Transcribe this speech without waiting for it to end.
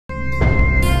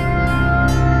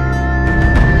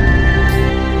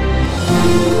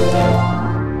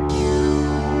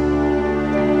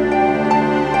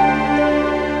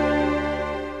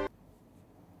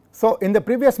So, in the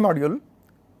previous module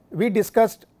we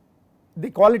discussed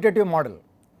the qualitative model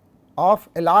of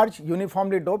a large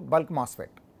uniformly doped bulk MOSFET.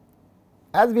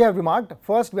 As we have remarked,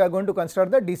 first we are going to consider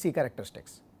the DC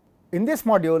characteristics. In this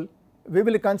module we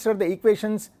will consider the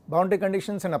equations, boundary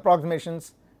conditions and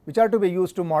approximations which are to be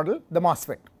used to model the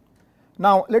MOSFET.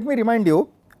 Now let me remind you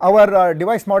our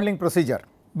device modeling procedure,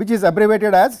 which is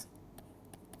abbreviated as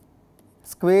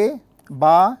SQUA,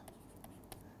 BA,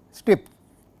 STIP.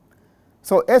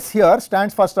 So S here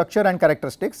stands for structure and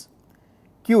characteristics,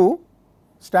 Q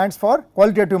stands for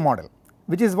qualitative model,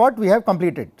 which is what we have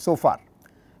completed so far.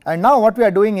 And now what we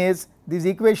are doing is these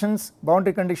equations,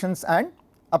 boundary conditions and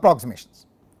approximations.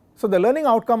 So the learning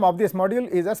outcome of this module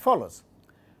is as follows.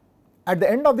 At the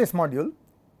end of this module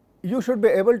you should be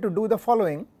able to do the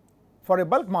following for a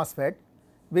bulk MOSFET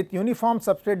with uniform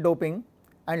substrate doping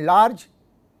and large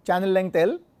channel length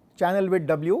L, channel width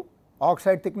W,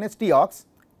 oxide thickness Tox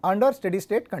under steady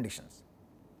state conditions.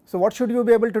 So what should you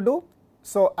be able to do?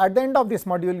 So at the end of this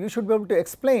module you should be able to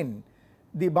explain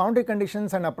the boundary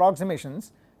conditions and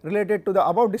approximations related to the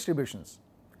above distributions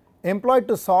employed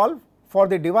to solve for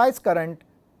the device current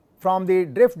from the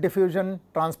drift diffusion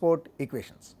transport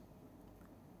equations.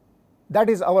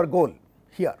 That is our goal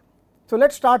here. So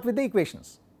let us start with the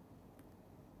equations.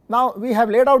 Now we have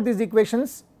laid out these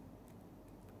equations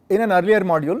in an earlier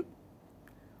module.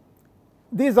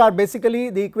 These are basically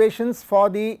the equations for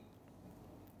the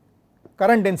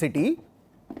current density.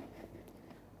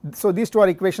 So these two are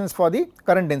equations for the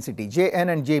current density Jn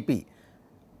and Jp,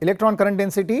 electron current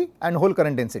density and hole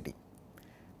current density.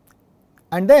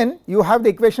 And then you have the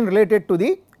equation related to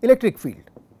the electric field.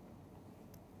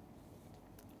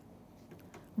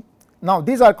 Now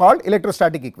these are called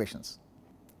electrostatic equations.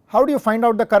 How do you find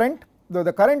out the current?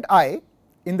 The current I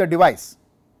in the device,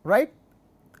 right?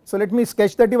 So let me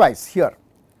sketch the device here.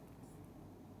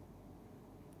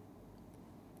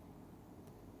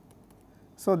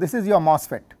 So this is your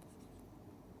MOSFET.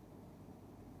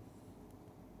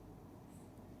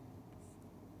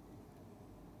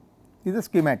 This is a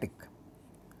schematic,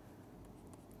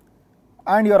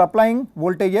 and you are applying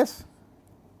voltages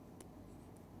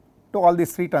to all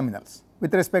these three terminals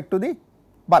with respect to the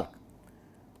bulk.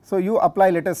 So you apply,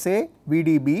 let us say,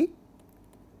 VDB,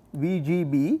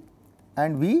 VGB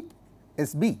and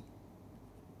VSB.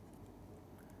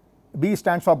 B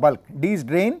stands for bulk, D is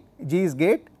drain, G is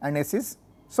gate and S is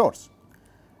source,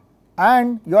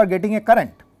 and you are getting a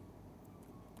current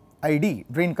ID,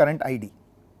 drain current ID.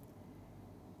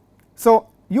 So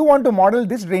you want to model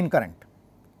this drain current,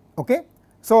 okay.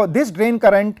 So this drain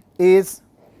current is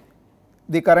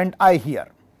the current I here.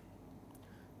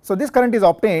 So this current is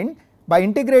obtained by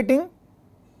integrating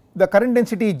the current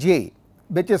density J,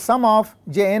 which is sum of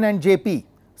Jn and Jp.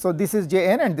 So this is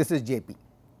Jn and this is Jp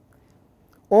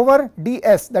over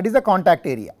ds, that is the contact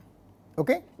area,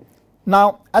 okay.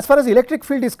 Now as far as electric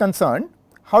field is concerned,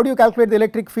 how do you calculate the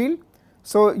electric field?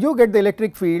 So you get the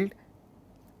electric field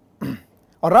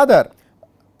or rather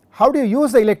how do you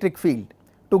use the electric field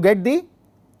to get the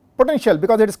potential,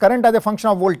 because it is current as a function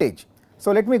of voltage.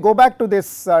 So let me go back to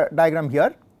this diagram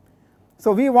here.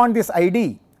 So we want this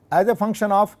ID as a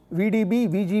function of VDB,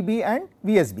 VGB and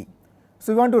VSB.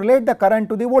 So we want to relate the current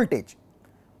to the voltage.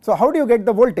 So how do you get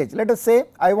the voltage? Let us say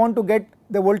I want to get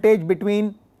the voltage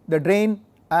between the drain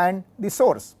and the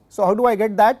source. So how do I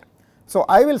get that? So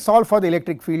I will solve for the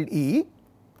electric field E,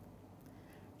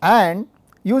 and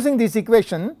using this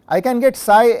equation I can get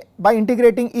psi by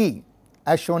integrating E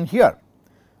as shown here.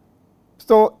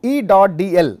 So E dot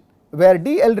dl, where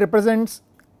dl represents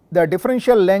the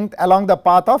differential length along the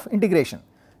path of integration.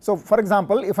 So for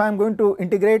example, if I am going to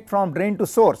integrate from drain to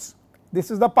source,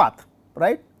 this is the path,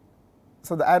 right.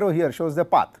 So the arrow here shows the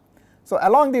path. So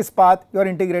along this path you are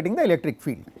integrating the electric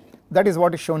field, that is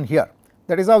what is shown here.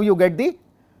 That is how you get the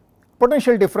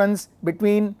potential difference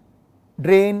between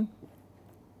drain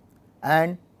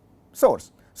and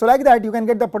source. So like that you can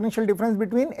get the potential difference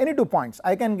between any two points.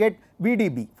 I can get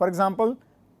VDB, for example,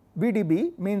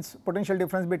 VDB means potential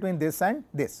difference between this and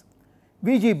this.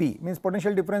 VGB means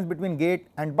potential difference between gate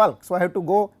and bulk. So I have to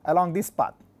go along this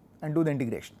path and do the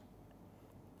integration.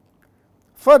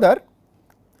 Further,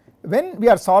 when we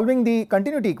are solving the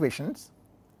continuity equations,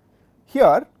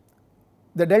 here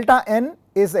the delta n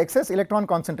is the excess electron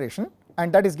concentration,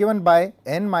 and that is given by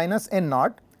n minus n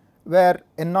naught, where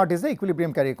n naught is the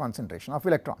equilibrium carrier concentration of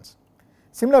electrons.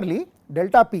 Similarly,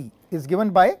 delta p is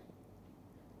given by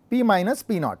p minus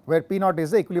p naught, where p naught is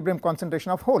the equilibrium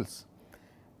concentration of holes,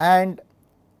 and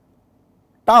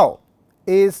tau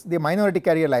is the minority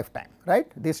carrier lifetime, right.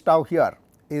 This tau here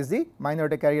is the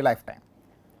minority carrier lifetime.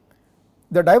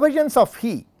 The divergence of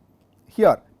E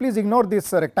here, please ignore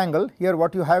this rectangle. Here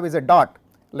what you have is a dot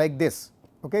like this.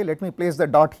 Okay, let me place the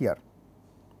dot here.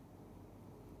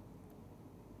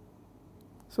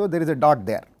 So there is a dot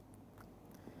there.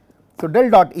 So del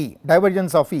dot E,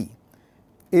 divergence of E,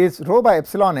 is rho by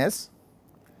epsilon s,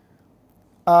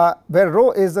 where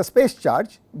rho is the space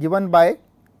charge given by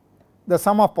the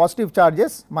sum of positive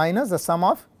charges minus the sum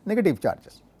of negative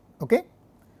charges. Okay.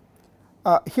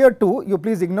 Here too you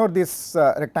please ignore this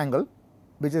rectangle,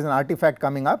 which is an artifact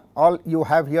coming up. All you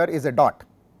have here is a dot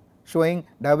showing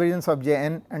divergence of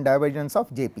Jn and divergence of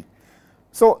Jp.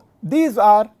 So these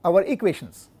are our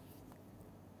equations,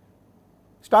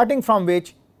 starting from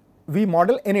which we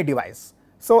model any device.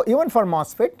 So even for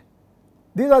MOSFET,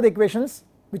 these are the equations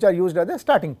which are used as a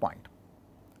starting point.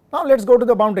 Now let us go to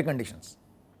the boundary conditions.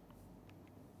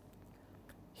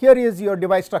 Here is your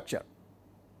device structure.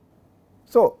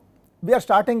 So we are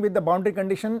starting with the boundary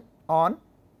condition on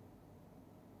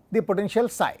the potential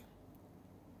psi,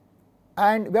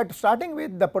 and we are starting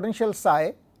with the potential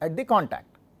psi at the contact.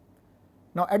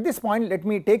 Now at this point let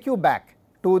me take you back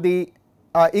to the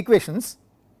equations.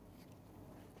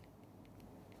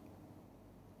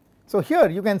 So here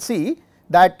you can see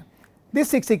that these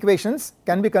 6 equations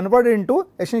can be converted into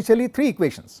essentially 3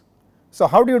 equations. So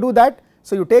how do you do that?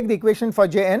 So you take the equation for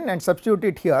Jn and substitute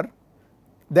it here,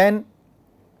 then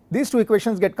these 2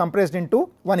 equations get compressed into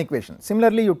one equation.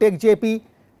 Similarly you take Jp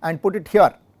and put it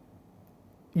here,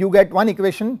 you get one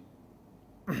equation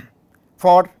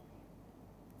for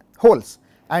holes,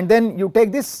 and then you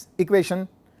take this equation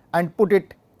and put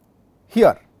it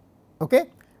here, okay,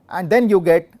 and then you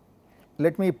get,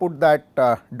 let me put that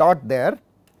dot there.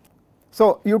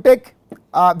 So you take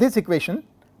this equation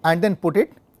and then put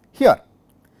it here.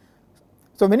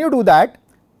 So when you do that,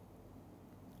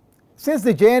 since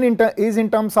the Jn is in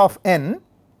terms of n,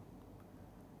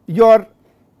 your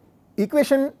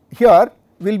equation here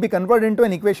will be converted into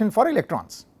an equation for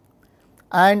electrons,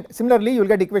 and similarly you will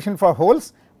get equation for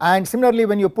holes, and similarly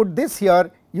when you put this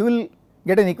here you will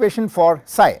get an equation for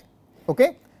psi.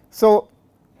 Okay. So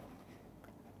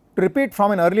to repeat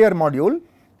from an earlier module,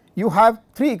 you have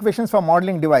 3 equations for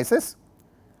modeling devices,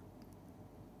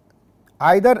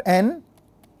 either n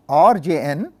or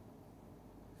Jn,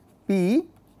 p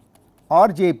or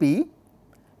Jp,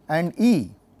 and E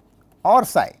or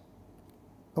psi.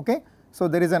 Okay. So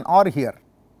there is an or here.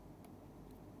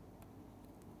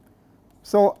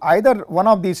 So either one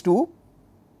of these two,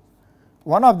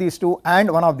 and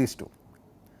one of these two.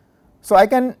 So I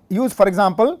can use, for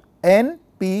example, n,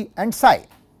 p and psi,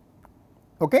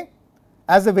 okay,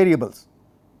 as the variables.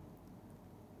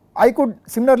 I could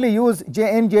similarly use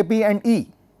Jn, Jp and E.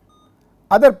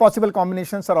 Other possible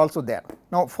combinations are also there.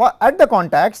 Now for at the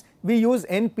contacts we use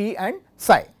n, p and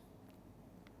psi.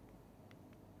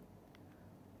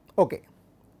 Okay.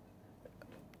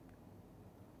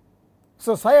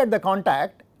 So psi at the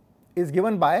contact is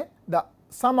given by the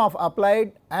sum of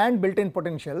applied and built-in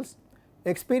potentials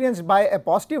experienced by a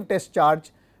positive test charge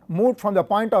moved from the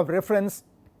point of reference,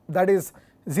 that is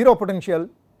 0 potential,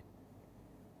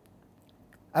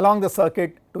 along the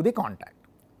circuit to the contact.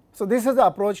 So this is the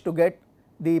approach to get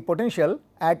the potential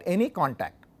at any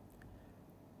contact.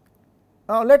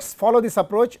 Now let us follow this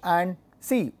approach and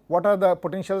see what are the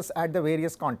potentials at the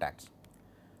various contacts.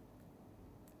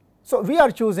 So we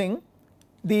are choosing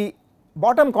the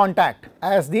bottom contact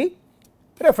as the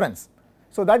reference.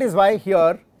 So that is why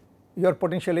here your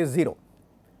potential is 0.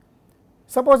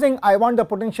 Supposing I want the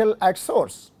potential at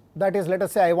source, that is, let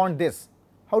us say I want this.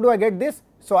 How do I get this?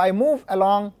 So I move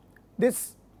along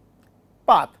this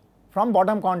path from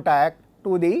bottom contact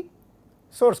to the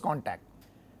source contact.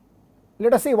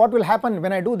 Let us see what will happen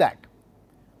when I do that.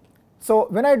 So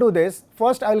when I do this,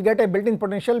 first I will get a built-in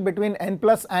potential between n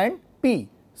plus and p.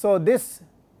 So this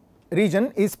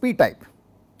region is p type.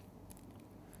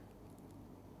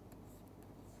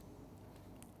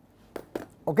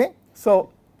 Okay. So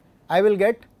I will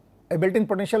get a built-in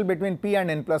potential between p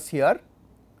and n plus here.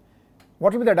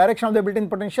 What will be the direction of the built-in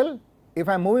potential? If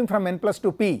I am moving from n plus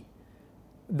to p,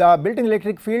 the built-in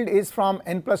electric field is from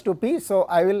n plus to p, so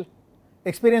I will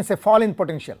experience a fall in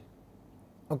potential.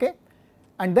 Okay.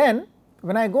 And then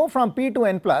when I go from p to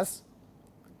n plus,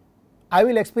 I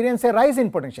will experience a rise in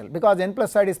potential, because n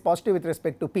plus side is positive with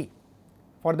respect to p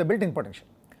for the built-in potential,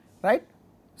 right.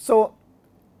 So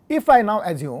if I now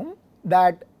assume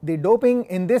that the doping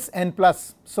in this n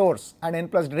plus source and n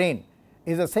plus drain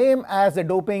is the same as the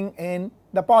doping in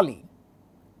the poly,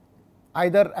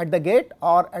 either at the gate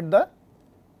or at the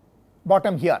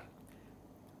bottom here,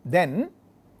 then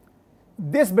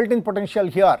this built-in potential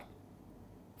here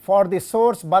for the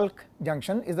source bulk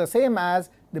junction is the same as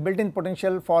the built-in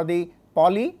potential for the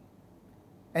poly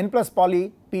N plus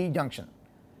poly P junction,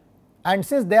 and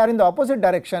since they are in the opposite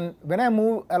direction, when I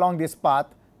move along this path,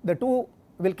 the two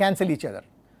will cancel each other.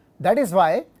 That is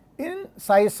why in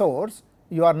psi source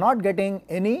you are not getting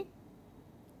any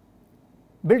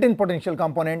built-in potential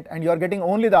component, and you are getting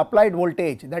only the applied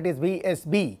voltage, that is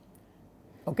VSB.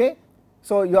 Okay?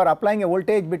 So you are applying a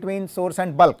voltage between source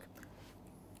and bulk,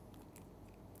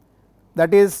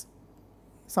 that is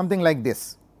something like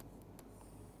this.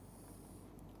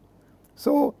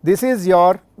 So this is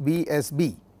your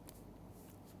VSB.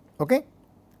 Okay?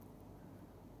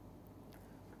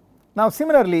 Now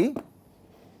similarly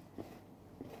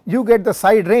you get the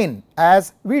side drain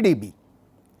as VDB.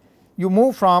 You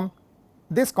move from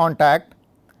this contact,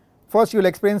 first you will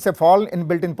experience a fall in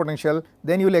built-in potential,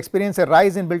 then you will experience a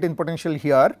rise in built-in potential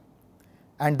here,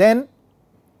 and then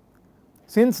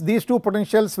since these two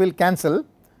potentials will cancel,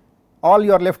 all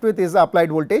you are left with is the applied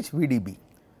voltage VDB.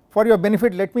 For your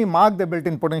benefit, let me mark the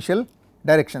built-in potential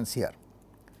directions here.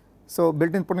 So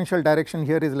built-in potential direction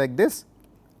here is like this,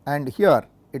 and here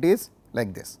it is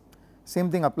like this.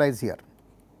 Same thing applies here.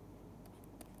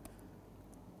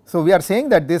 So we are saying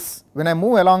that this, when I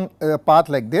move along a path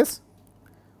like this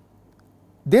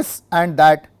and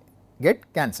that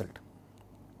get cancelled.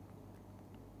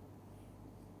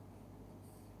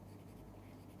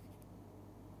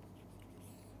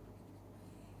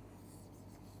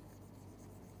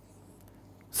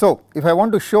 So if I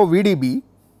want to show VDB,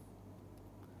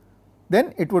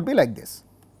 then it would be like this.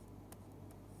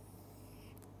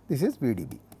 This is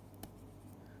VDB.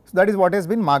 So that is what has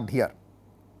been marked here.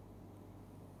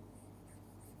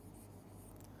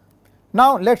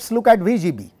 Now let us look at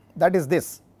VGB, that is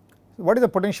this. What is the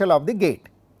potential of the gate?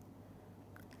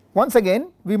 Once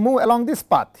again we move along this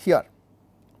path here.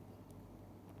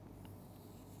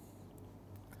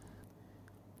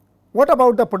 What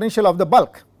about the potential of the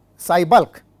bulk, psi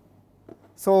bulk?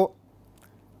 So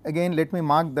again let me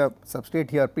mark the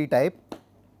substrate here, p type.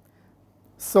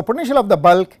 So potential of the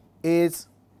bulk is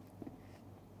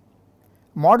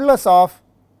modulus of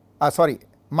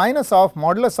minus of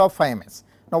modulus of phi ms.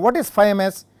 Now what is phi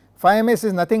ms? Phi ms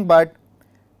is nothing but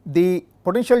the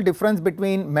potential difference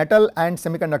between metal and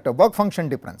semiconductor, work function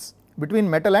difference between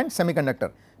metal and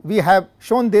semiconductor. We have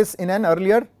shown this in an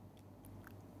earlier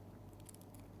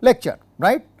lecture,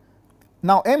 right.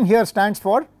 Now M here stands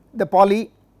for the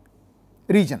poly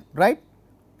region, right.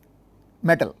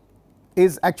 Metal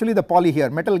is actually the poly here,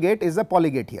 metal gate is the poly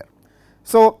gate here.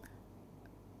 So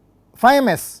phi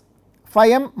ms,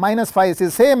 phi m minus phi s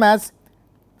is same as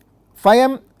phi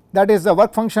m, that is the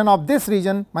work function of this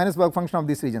region minus work function of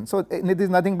this region. So it is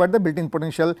nothing but the built-in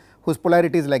potential whose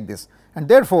polarity is like this, and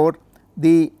therefore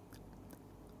the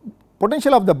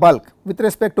potential of the bulk with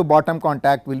respect to bottom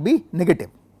contact will be negative,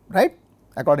 right,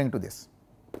 according to this.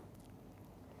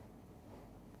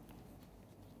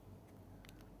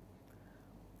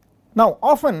 Now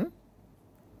often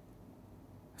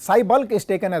psi bulk is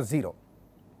taken as 0,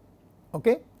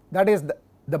 okay, that is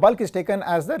the bulk is taken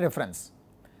as the reference,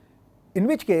 in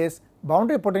which case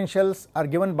boundary potentials are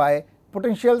given by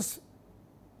potentials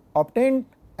obtained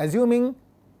assuming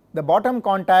the bottom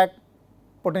contact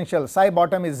potential psi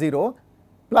bottom is 0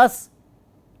 plus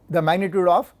the magnitude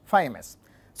of phi ms.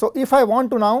 So if I want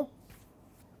to now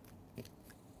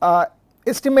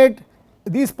estimate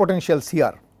these potentials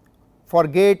here for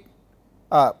gate,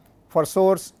 for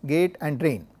source, gate and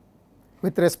drain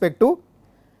with respect to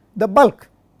the bulk,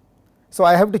 so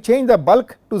I have to change the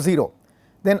bulk to 0,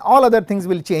 then all other things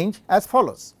will change as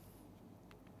follows.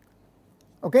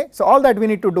 Okay. So all that we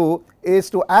need to do is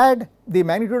to add the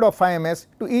magnitude of phi ms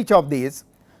to each of these,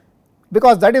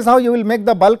 because that is how you will make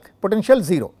the bulk potential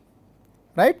 0,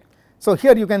 right. So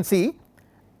here you can see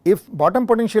if bottom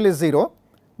potential is 0,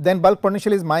 then bulk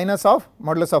potential is minus of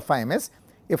modulus of phi ms.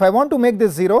 If I want to make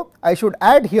this 0, I should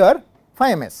add here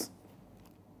phi ms,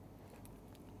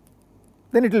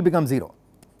 then it will become 0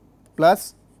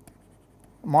 plus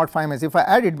mod phi ms. If I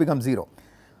add, it becomes 0.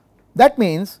 That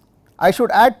means I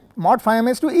should add mod phi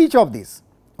ms to each of these,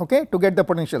 okay, to get the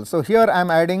potential. So here I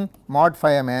am adding mod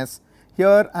phi ms,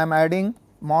 here I am adding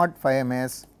mod phi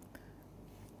ms,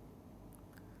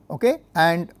 okay,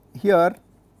 and here,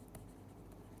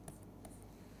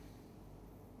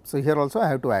 so here also I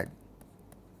have to add,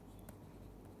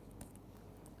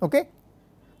 okay.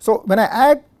 So when I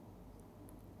add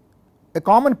a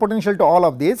common potential to all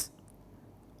of these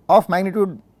of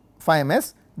magnitude phi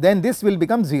ms, then this will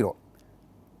become 0,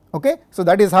 okay. So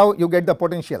that is how you get the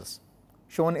potentials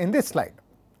shown in this slide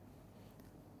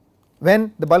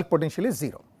when the bulk potential is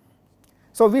 0.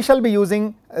 So we shall be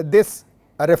using this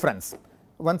reference.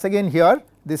 Once again here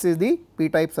this is the p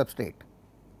type substrate.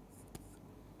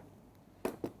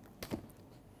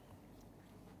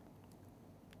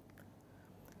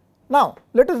 Now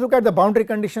let us look at the boundary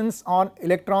conditions on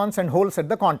electrons and holes at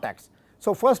the contacts.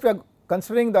 So first we are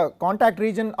considering the contact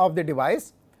region of the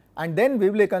device, and then we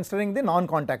will be considering the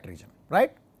non-contact region,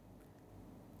 right.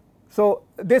 So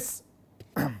this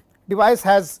device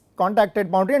has contacted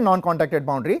boundary and non-contacted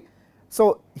boundary.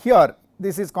 So here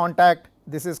this is contact,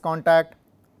 this is contact,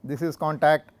 this is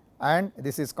contact, and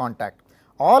this is contact.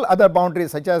 All other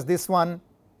boundaries such as this one,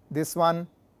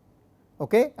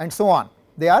 okay, and so on,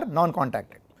 they are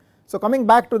non-contacted. So coming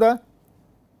back to the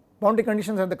boundary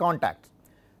conditions at the contacts,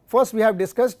 first we have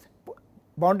discussed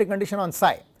boundary condition on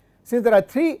psi. Since there are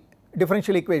 3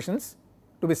 differential equations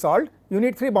to be solved, you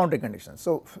need 3 boundary conditions.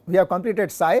 So we have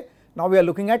completed psi, now we are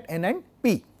looking at n and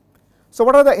p. So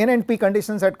what are the n and p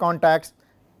conditions at contacts?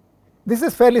 This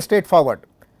is fairly straightforward.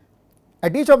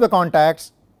 At each of the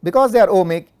contacts, because they are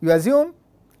ohmic, you assume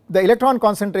the electron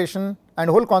concentration and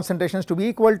hole concentrations to be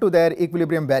equal to their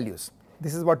equilibrium values.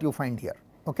 This is what you find here,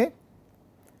 okay.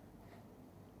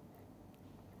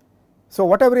 So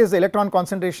whatever is the electron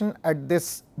concentration at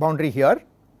this boundary here,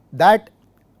 that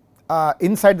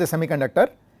inside the semiconductor,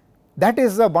 that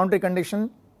is the boundary condition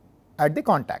at the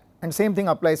contact, and same thing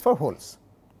applies for holes.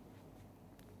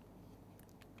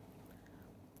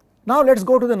 Now let us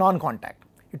go to the non-contact.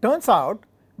 It turns out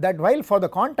that while for the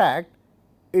contact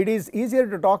it is easier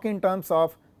to talk in terms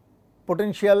of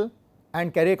potential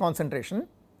and carrier concentration,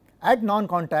 at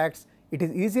non-contacts it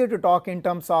is easier to talk in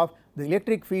terms of the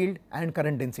electric field and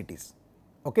current densities,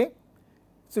 okay.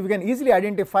 So we can easily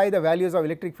identify the values of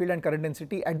electric field and current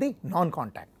density at the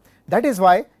non-contact. That is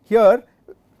why here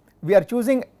we are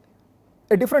choosing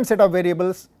a different set of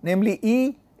variables, namely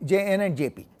E, Jn and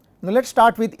Jp. Now let us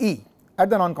start with E at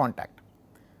the non-contact.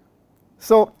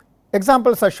 So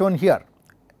examples are shown here.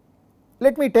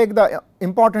 Let me take the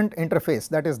important interface,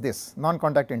 that is this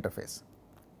non-contact interface.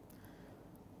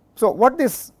 So what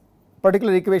this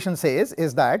particular equation says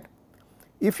is that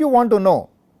if you want to know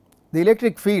the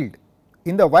electric field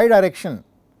in the y direction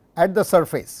at the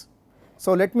surface,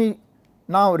 so let me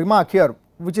now remark here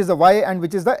which is the y and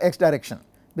which is the x direction,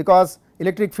 because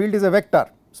electric field is a vector,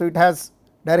 so it has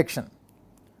direction.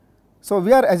 So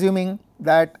we are assuming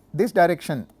that this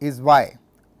direction is y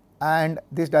and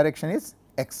this direction is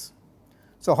x.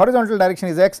 So horizontal direction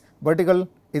is x, vertical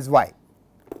is y.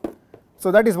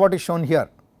 So that is what is shown here,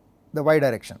 the y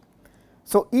direction.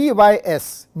 So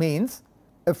EYS means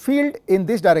a field in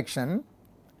this direction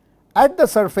at the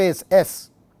surface S,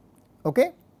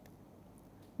 okay,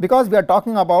 because we are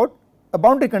talking about a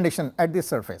boundary condition at this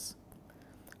surface.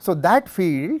 So that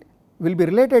field will be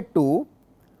related to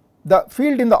the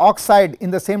field in the oxide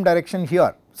in the same direction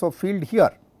here. So field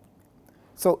here.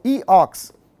 So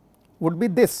Eox would be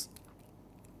this.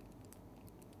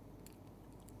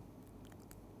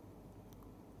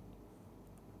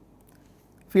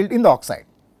 Field in the oxide,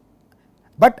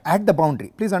 but at the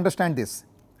boundary, please understand this,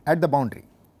 at the boundary.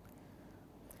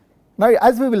 Now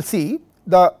as we will see,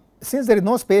 since there is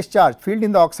no space charge, field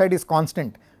in the oxide is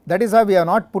constant, that is why we have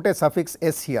not put a suffix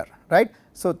s here, right.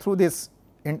 So through this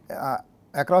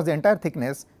across the entire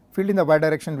thickness, field in the y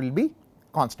direction will be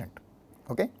constant,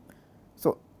 okay.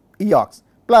 So Eox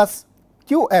plus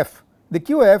Qf, the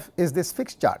Qf is this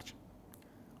fixed charge,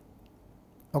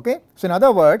 okay. So in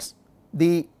other words,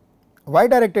 the y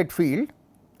directed field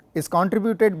is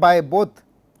contributed by both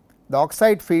the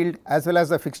oxide field as well as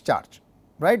the fixed charge,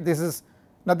 right. This is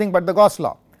nothing but the Gauss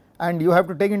law, and you have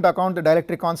to take into account the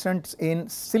dielectric constants in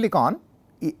silicon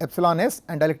epsilon s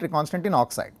and dielectric constant in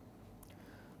oxide.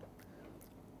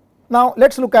 Now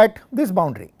let us look at this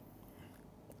boundary,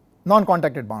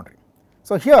 non-contacted boundary.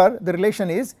 So here the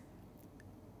relation is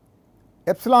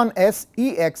epsilon s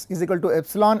Ex is equal to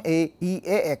epsilon a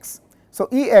Eax. So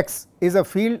Ex is a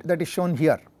field that is shown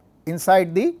here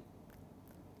inside the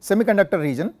semiconductor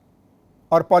region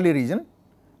or poly region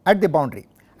at the boundary,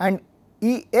 and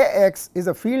Eax is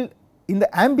a field in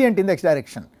the ambient in the x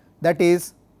direction, that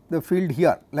is the field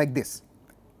here like this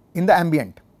in the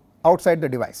ambient outside the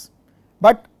device,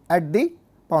 but at the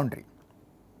boundary.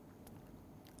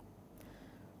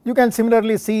 You can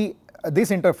similarly see this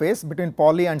interface between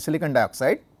poly and silicon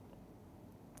dioxide.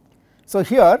 So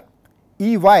here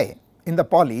Ey in the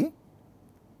poly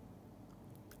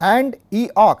and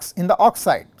Eox in the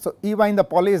oxide. So Ey in the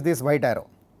poly is this white arrow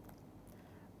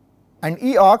and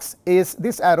Eox is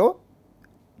this arrow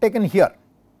taken here,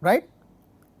 right.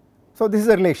 So this is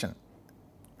a relation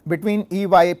between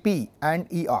Eyp and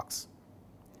Eox.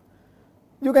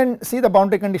 You can see the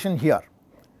boundary condition here,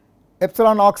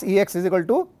 epsilon ox Ex is equal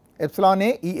to epsilon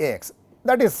a Eax,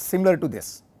 that is similar to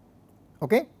this,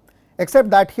 okay, except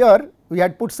that here we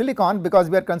had put silicon because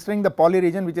we are considering the poly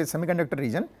region which is semiconductor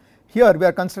region. Here we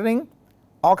are considering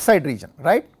oxide region,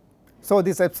 right. So,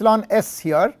 this epsilon s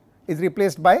here is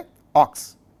replaced by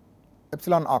ox,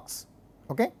 epsilon ox.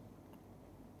 Okay.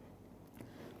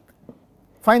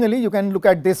 Finally, you can look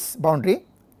at this boundary.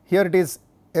 Here it is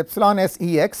epsilon s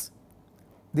Ex,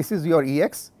 this is your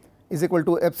Ex, is equal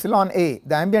to epsilon A,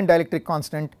 the ambient dielectric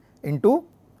constant, into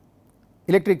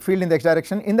electric field in the x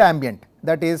direction in the ambient,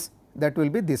 that is, that will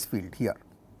be this field here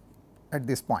at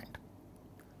this point.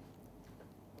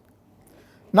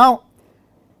 Now,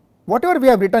 whatever we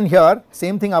have written here,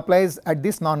 same thing applies at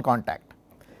this non contact.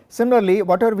 Similarly,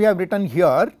 whatever we have written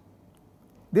here,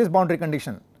 this boundary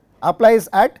condition applies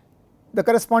at the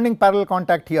corresponding parallel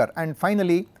contact here, and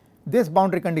finally this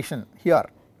boundary condition here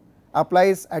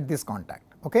applies at this contact.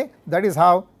 Okay. That is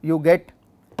how you get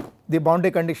the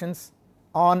boundary conditions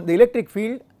on the electric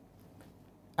field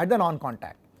at the non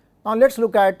contact. Now, let us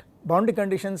look at boundary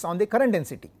conditions on the current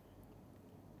density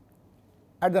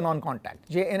at the non contact,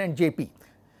 Jn and Jp.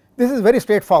 This is very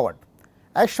straightforward.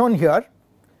 As shown here,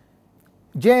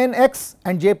 Jnx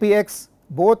and Jpx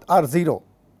both are 0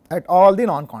 at all the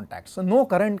non contacts. So, no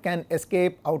current can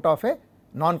escape out of a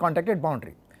non contacted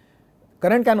boundary.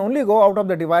 Current can only go out of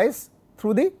the device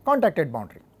through the contacted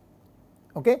boundary.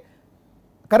 Okay.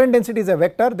 Current density is a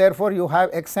vector, therefore, you have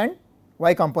x and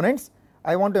y components.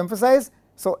 I want to emphasize,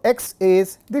 so x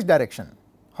is this direction,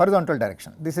 horizontal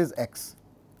direction, this is x,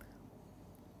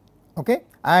 okay,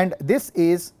 and this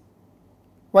is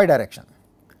y direction.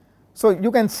 So,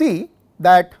 you can see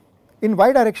that in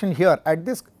y direction here at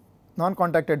this non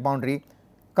contacted boundary,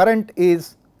 current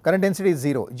density is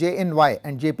 0, J in y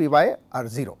and Jpy are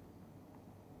 0.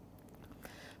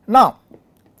 Now,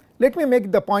 let me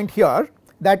make the point here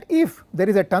that if there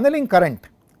is a tunneling current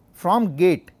from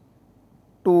gate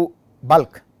to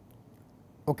bulk,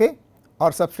 okay, or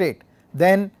substrate,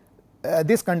 then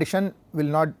this condition will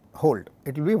not hold,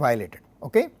 it will be violated.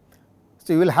 Okay.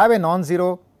 So, you will have a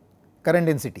non-zero current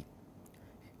density.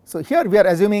 So, here we are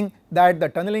assuming that the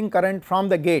tunneling current from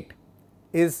the gate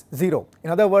is 0. In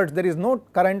other words, there is no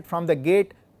current from the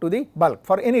gate to the bulk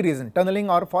for any reason, tunneling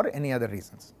or for any other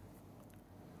reasons.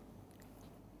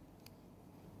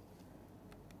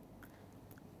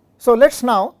 So, let us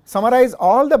now summarize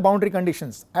all the boundary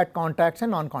conditions at contacts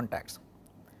and non contacts.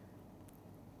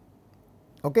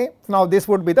 Okay. Now, this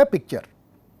would be the picture.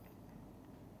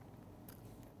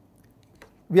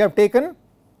 We have taken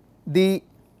the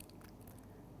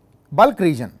bulk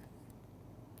region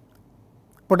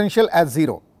potential as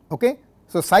 0. Okay.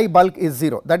 So, psi bulk is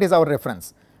 0, that is our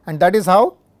reference, and that is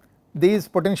how these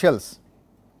potentials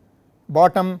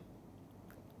bottom,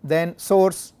 then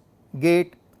source,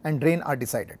 gate and drain are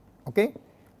decided. Okay.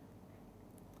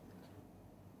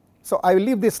 So, I will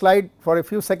leave this slide for a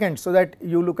few seconds so that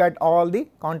you look at all the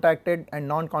contacted and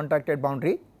non contacted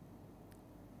boundary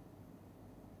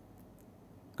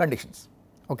conditions.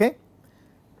 Okay.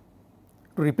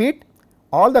 To repeat,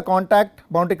 all the contact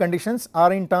boundary conditions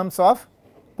are in terms of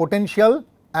potential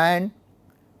and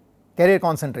carrier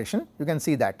concentration. You can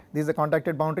see that this is a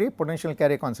contacted boundary, potential,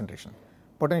 carrier concentration,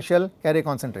 potential, carrier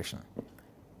concentration.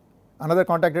 Another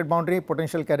contacted boundary,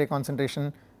 potential, carrier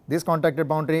concentration, this contacted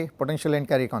boundary, potential and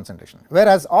carrier concentration.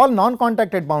 Whereas all non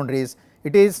contacted boundaries,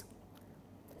 it is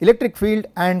electric field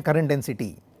and current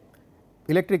density,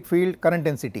 electric field, current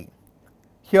density,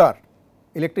 here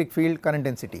electric field, current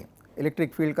density,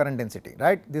 electric field, current density,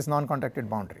 right, this non contacted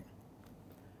boundary.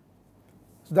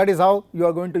 So, that is how you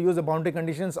are going to use the boundary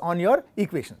conditions on your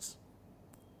equations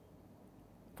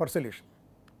for solution.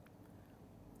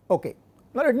 Okay.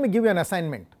 Now, let me give you an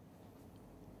assignment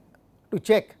to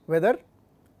check whether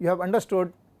you have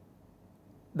understood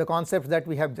the concepts that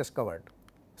we have just covered.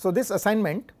 So, this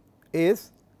assignment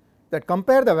is that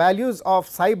compare the values of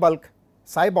psi bulk,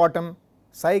 psi bottom,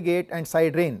 psi gate and psi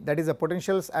drain, that is the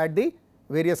potentials at the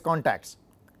various contacts,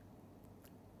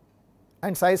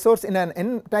 and psi source in an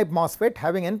N type MOSFET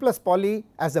having N plus poly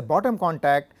as the bottom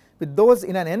contact with those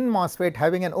in an N MOSFET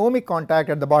having an ohmic contact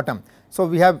at the bottom. So,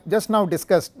 we have just now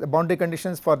discussed the boundary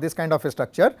conditions for this kind of a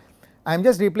structure. I am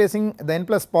just replacing the N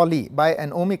plus poly by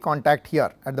an ohmic contact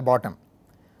here at the bottom.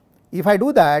 If I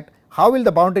do that, how will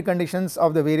the boundary conditions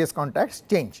of the various contacts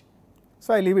change?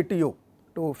 So, I leave it to you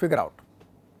to figure out.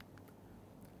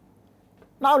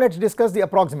 Now, let us discuss the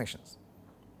approximations,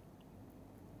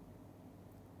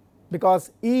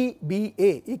 because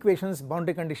EBA, equations,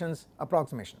 boundary conditions,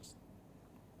 approximations.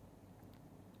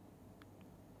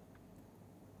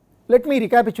 Let me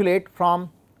recapitulate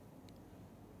from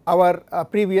our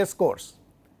previous course,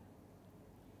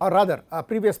 or rather a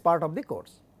previous part of the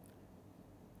course.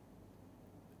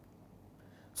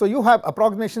 So, you have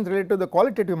approximations related to the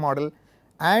qualitative model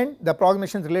and the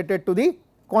approximations related to the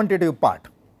quantitative part.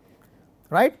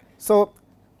 right. So,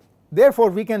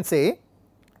 therefore, we can say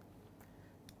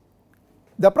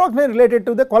the approximation related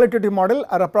to the qualitative model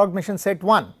are approximation set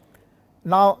 1.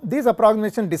 Now, these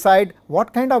approximations decide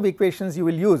what kind of equations you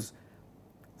will use.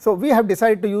 So, we have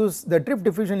decided to use the drift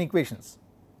diffusion equations,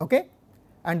 okay,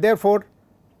 and therefore,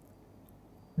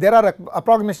 there are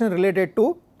approximations related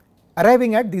to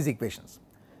arriving at these equations.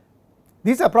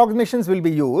 These approximations will be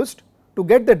used to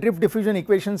get the drift diffusion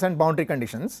equations and boundary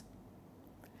conditions,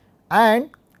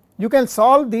 and you can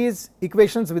solve these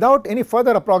equations without any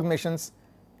further approximations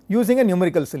using a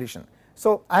numerical solution.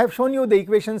 So, I have shown you the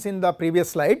equations in the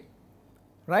previous slide,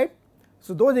 right.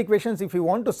 So, those equations, if you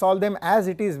want to solve them as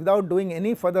it is without doing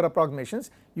any further approximations,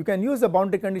 you can use the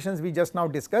boundary conditions we just now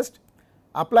discussed,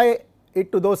 apply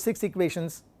it to those 6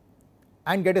 equations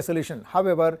and get a solution.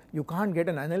 However, you can't get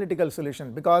an analytical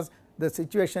solution because the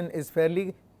situation is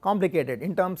fairly complicated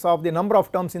in terms of the number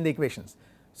of terms in the equations.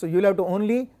 So, you will have to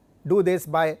only do this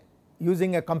by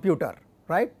using a computer,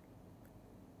 right,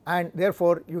 and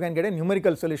therefore, you can get a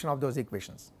numerical solution of those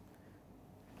equations.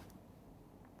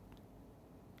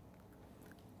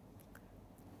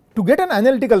 To get an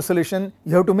analytical solution,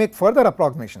 you have to make further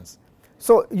approximations.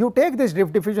 So, you take these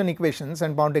drift diffusion equations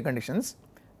and boundary conditions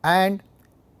and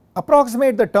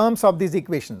approximate the terms of these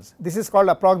equations. This is called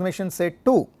approximation set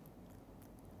 2.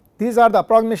 These are the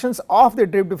approximations of the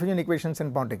drift diffusion equations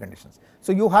and boundary conditions.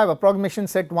 So, you have approximation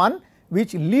set 1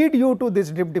 which lead you to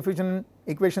this drift diffusion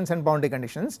equations and boundary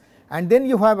conditions, and then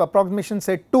you have approximation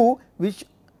set 2 which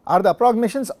are the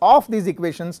approximations of these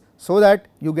equations, so that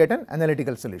you get an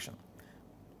analytical solution.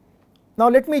 Now,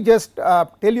 let me just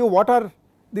tell you what are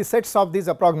the sets of these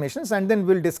approximations, and then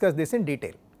we will discuss this in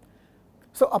detail.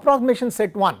 So, approximation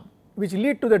set 1 which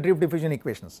lead to the drift diffusion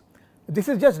equations. This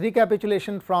is just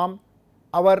recapitulation from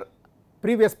our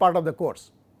previous part of the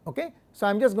course, okay. So, I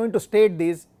am just going to state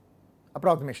these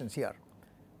approximations here.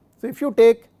 So, if you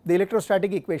take the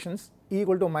electrostatic equations, E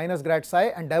equal to minus grad psi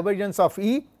and divergence of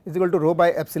E is equal to rho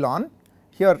by epsilon,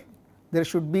 here there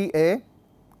should be a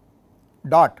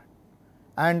dot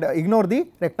and ignore the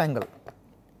rectangle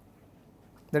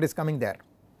that is coming there.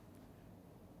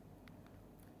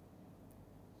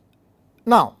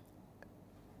 Now,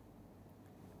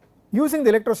 using the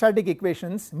electrostatic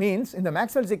equations means in the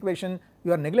Maxwell's equation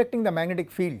you are neglecting the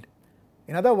magnetic field.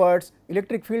 In other words,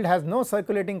 electric field has no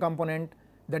circulating component,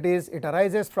 that is, it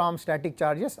arises from static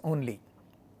charges only.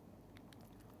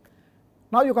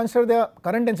 Now, you consider the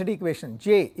current density equation,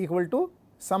 J equal to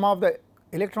sum of the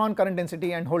electron current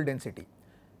density and hole density.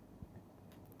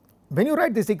 When you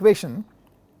write this equation,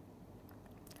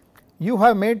 you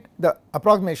have made the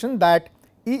approximation that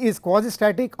E is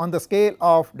quasi-static on the scale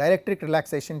of dielectric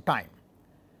relaxation time.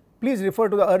 Please refer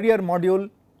to the earlier module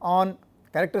on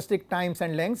characteristic times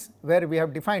and lengths, where we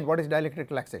have defined what is dielectric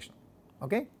relaxation,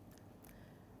 okay.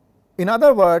 In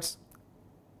other words,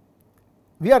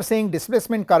 we are saying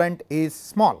displacement current is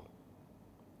small.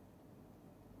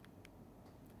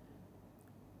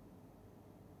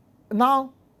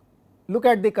 Now, look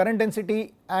at the current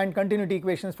density and continuity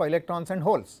equations for electrons and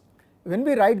holes. When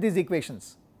we write these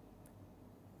equations,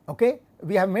 okay,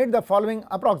 we have made the following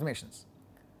approximations.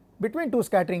 Between two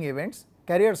scattering events,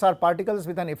 carriers are particles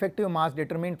with an effective mass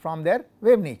determined from their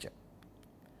wave nature.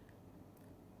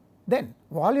 Then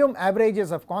volume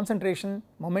averages of concentration,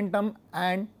 momentum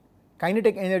and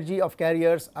kinetic energy of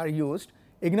carriers are used,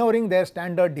 ignoring their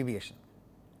standard deviation.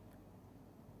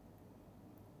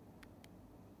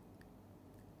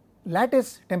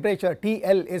 Lattice temperature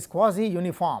TL is quasi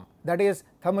uniform, that is,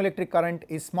 thermoelectric current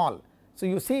is small. So,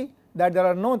 you see that there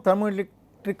are no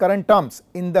thermoelectric current terms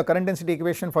in the current density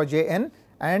equation for Jn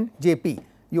and Jp.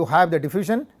 You have the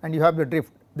diffusion and you have the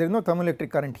drift, there is no thermoelectric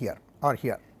current here or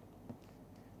here.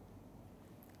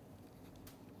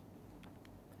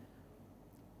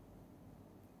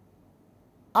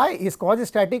 I is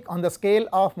quasi-static on the scale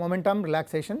of momentum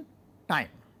relaxation time.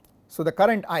 So, the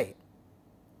current I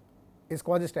is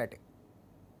quasi-static.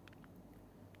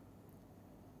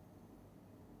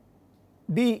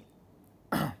 The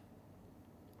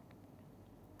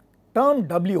term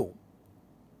W,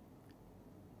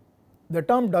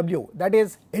 that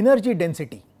is energy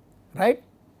density, right,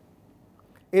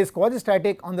 is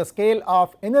quasi-static on the scale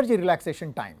of energy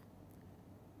relaxation time,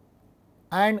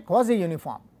 and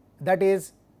quasi-uniform, that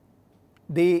is,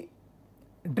 the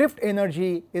drift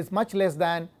energy is much less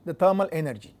than the thermal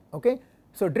energy, okay.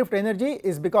 So, drift energy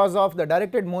is because of the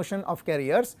directed motion of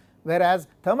carriers, whereas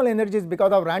thermal energy is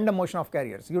because of random motion of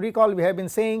carriers. You recall we have been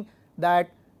saying that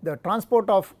the transport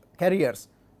of carriers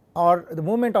or the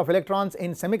movement of electrons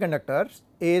in semiconductors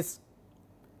is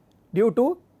due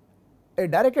to a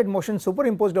directed motion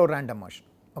superimposed over random motion,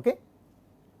 okay.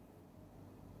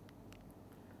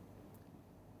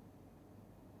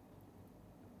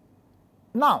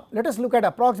 Now let us look at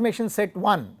approximation set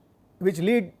 1 which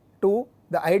lead to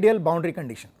the ideal boundary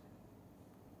condition.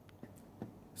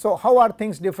 So how are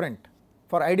things different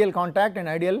for ideal contact and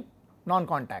ideal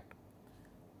non-contact?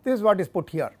 This is what is put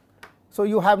here. So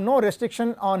you have no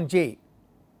restriction on J.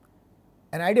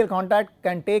 An ideal contact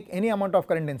can take any amount of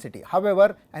current density.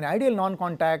 However, an ideal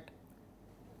non-contact,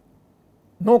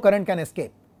 no current can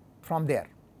escape from there.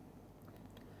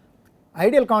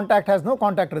 Ideal contact has no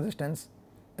contact resistance.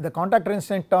 The contact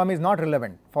resistance term is not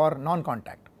relevant for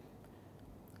non-contact.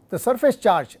 The surface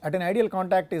charge at an ideal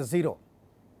contact is 0.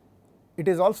 It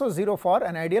is also 0 for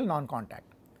an ideal non-contact.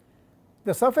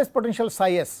 The surface potential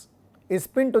psi s is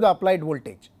pinned to the applied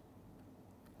voltage,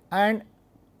 and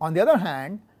on the other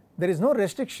hand there is no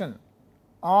restriction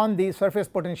on the surface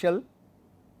potential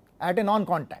at a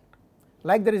non-contact.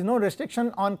 Like there is no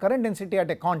restriction on current density at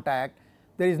a contact,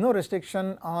 there is no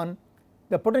restriction on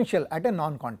the potential at a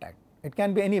non-contact. It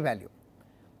can be any value.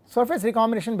 Surface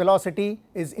recombination velocity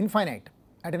is infinite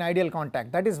at an ideal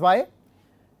contact. That is why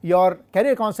your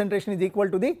carrier concentration is equal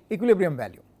to the equilibrium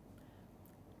value.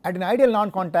 At an ideal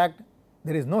non-contact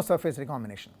there is no surface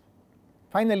recombination.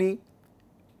 Finally,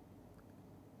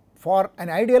 for an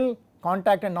ideal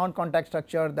contact and non-contact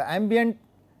structure, the ambient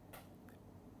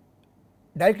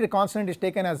dielectric constant is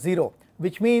taken as 0,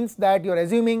 which means that you are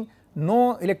assuming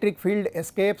no electric field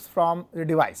escapes from the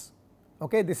device.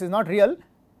 Okay, this is not real,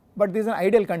 but this is an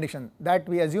ideal condition that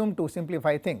we assume to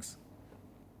simplify things.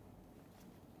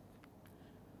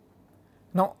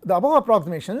 Now the above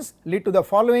approximations lead to the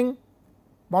following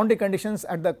boundary conditions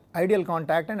at the ideal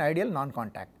contact and ideal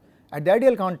non-contact. At the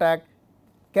ideal contact,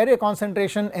 carrier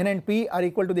concentration N and P are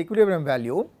equal to the equilibrium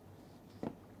value,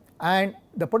 and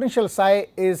the potential psi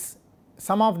is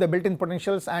sum of the built-in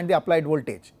potentials and the applied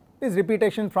voltage. This is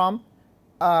repetition from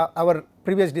our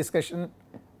previous discussion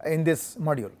in this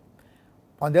module.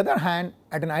 On the other hand,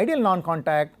 at an ideal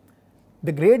non-contact,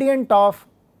 the gradient of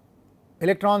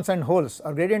electrons and holes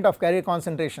or gradient of carrier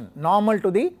concentration normal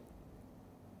to the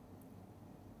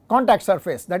contact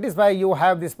surface, that is why you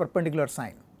have this perpendicular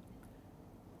sign.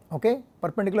 Okay,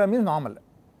 perpendicular means normal.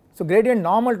 So gradient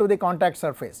normal to the contact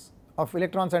surface of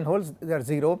electrons and holes, they are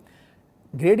 0.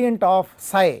 Gradient of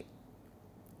psi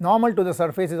normal to the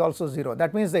surface is also 0.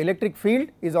 That means the electric field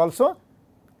is also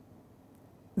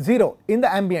 0 in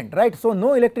the ambient, right. So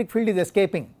no electric field is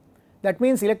escaping. That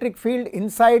means electric field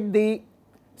inside the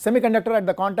semiconductor at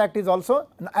the contact is also,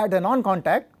 at the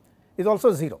non-contact is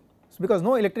also 0. So because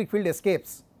no electric field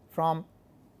escapes from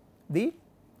the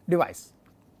device.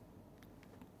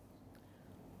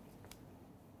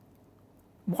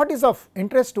 What is of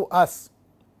interest to us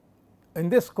in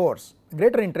this course,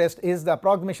 greater interest, is the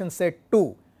approximation set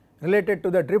 2 related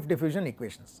to the drift diffusion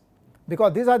equations,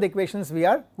 because these are the equations we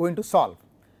are going to solve.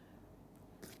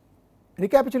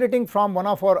 Recapitulating from one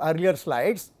of our earlier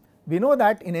slides, we know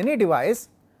that in any device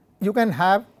you can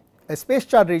have a space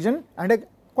charge region and a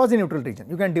quasi neutral region.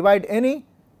 You can divide any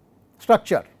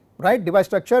structure, right, device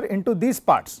structure into these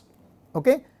parts.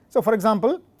 Okay. So for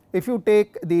example, if you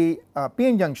take the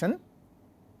p-n junction,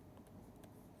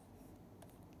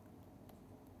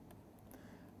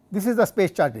 this is the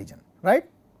space charge region, right,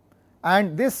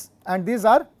 and this and these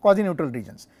are quasi neutral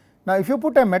regions. Now if you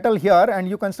put a metal here and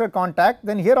you consider contact,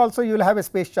 then here also you will have a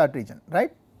space charge region,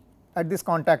 right, at this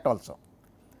contact also.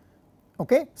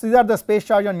 Okay. So these are the space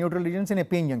charge and neutral regions in a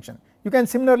p-n junction. You can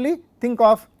similarly think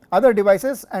of other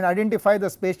devices and identify the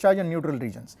space charge and neutral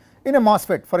regions. In a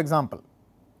MOSFET, for example,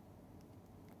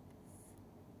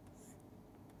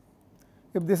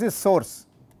 if this is source,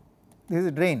 this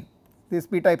is drain, this is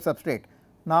p-type substrate.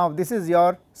 Now this is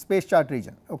your space charge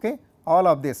region. Okay. All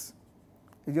of this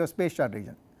is your space charge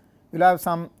region. You will have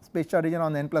some space charge region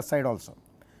on the n plus side also,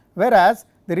 whereas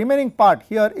the remaining part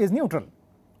here is neutral.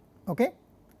 Okay.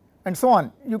 And so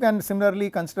on. You can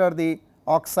similarly consider the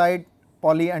oxide,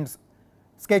 poly, and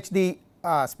sketch the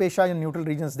space charge and neutral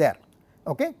regions there.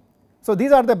 Okay. So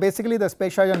these are the basically the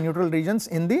space charge and neutral regions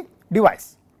in the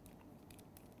device.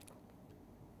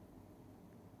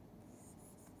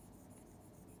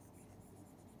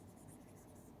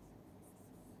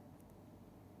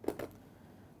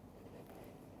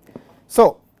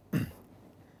 So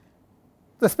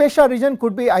the space charge region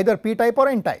could be either p type or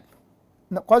n type.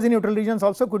 The quasi neutral regions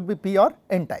also could be p or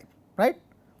n type, right.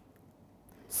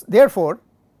 Therefore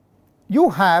you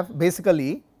have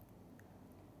basically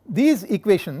these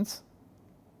equations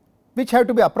which have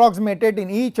to be approximated in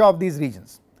each of these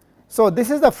regions. So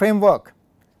this is the framework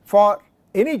for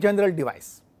any general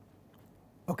device.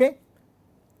 Okay.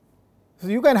 So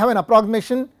you can have an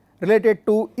approximation related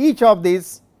to each of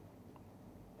these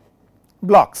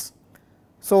blocks.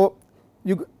 So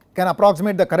you can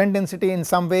approximate the current density in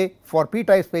some way for p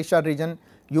type space charged region,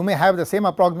 you may have the same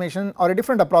approximation or a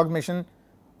different approximation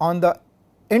on the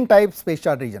n type space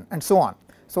charged region, and so on.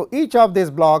 So, each of these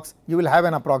blocks you will have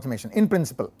an approximation in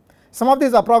principle. Some of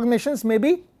these approximations may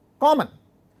be common.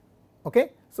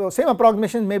 Okay. So, same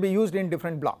approximations may be used in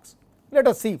different blocks. Let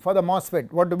us see for the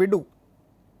MOSFET what do we do.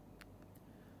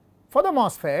 For the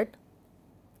MOSFET,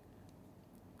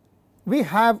 we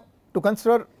have to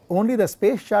consider only the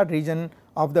space charged region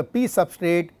of the p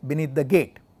substrate beneath the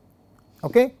gate.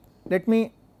 Okay. Let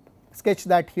me sketch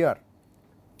that here.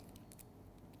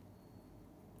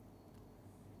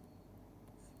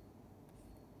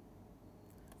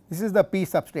 This is the p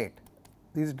substrate,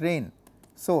 this is drain,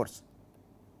 source,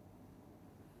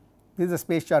 this is the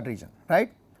space charged region,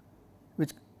 right,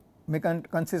 which may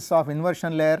consists of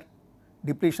inversion layer,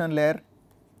 depletion layer,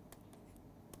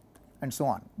 and so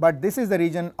on, but this is the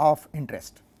region of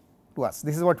interest to us.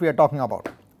 This is what we are talking about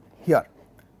here.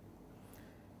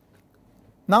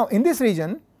 Now, in this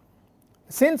region,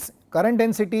 since current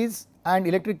densities and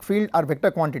electric field are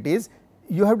vector quantities,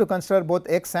 you have to consider both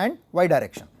x and y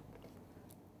direction.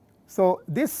 So,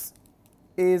 this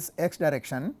is x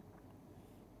direction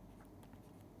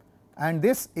and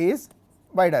this is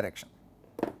y direction.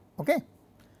 Okay.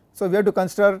 So, we have to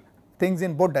consider things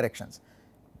in both directions.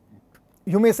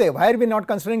 You may say, why are we not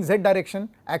considering z direction?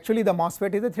 Actually, the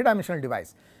MOSFET is a 3-dimensional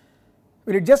device.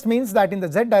 Well, it just means that in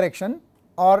the z direction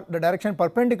or the direction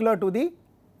perpendicular to the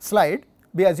slide,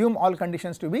 we assume all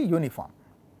conditions to be uniform.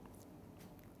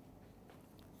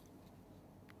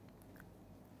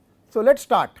 So, let us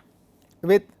start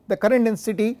with the current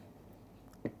density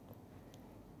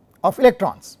of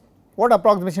electrons. What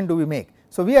approximation do we make?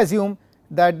 So, we assume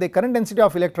that the current density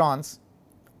of electrons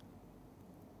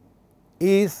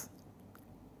is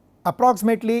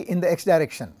approximately in the x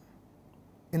direction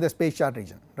in the space charged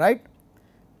region, right,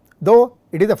 though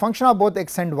it is a function of both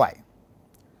x and y.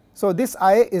 So, this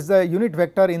I is the unit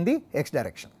vector in the x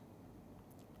direction.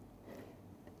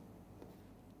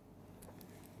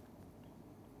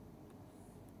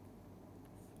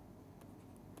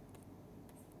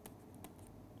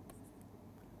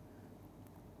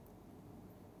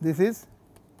 This is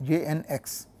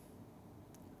Jnx,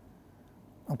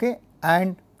 okay,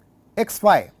 and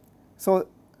xy. So,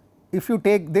 if you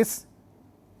take this,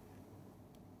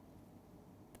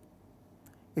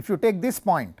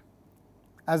 point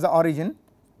as the origin,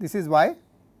 this is y,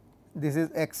 this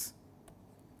is x.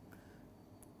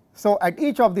 So, at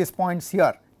each of these points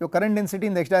here, your current density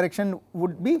in the x direction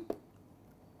would be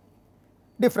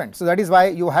different. So, that is why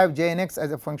you have Jnx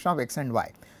as a function of x and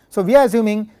y. So, we are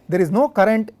assuming there is no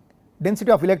current density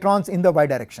of electrons in the y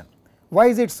direction. Why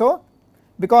is it so?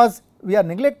 Because we are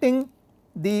neglecting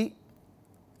the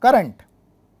current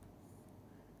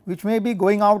which may be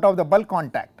going out of the bulk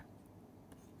contact,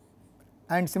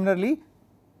 and similarly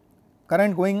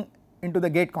current going into the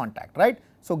gate contact, right.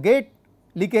 So, gate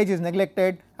leakage is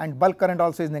neglected and bulk current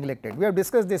also is neglected. We have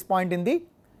discussed this point in the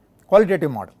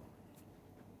qualitative model.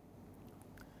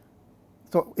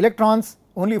 So, electrons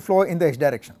only flow in the x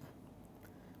direction.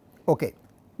 Okay.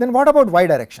 Then what about y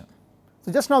direction?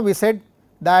 So, just now we said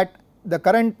that the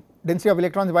current density of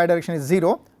electrons in y direction is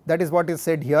 0, that is what is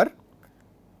said here.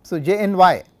 So,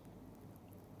 Jny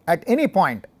at any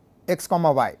point x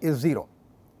comma y is 0.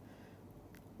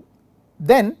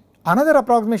 Then another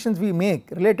approximations we make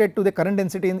related to the current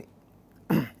density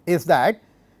is that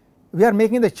we are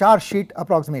making the charge sheet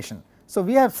approximation. So,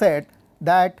 we have said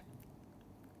that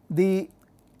the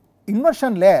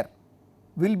inversion layer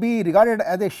will be regarded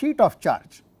as a sheet of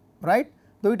charge, right,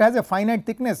 though it has a finite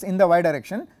thickness in the y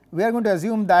direction. We are going to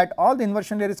assume that all the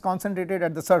inversion layer is concentrated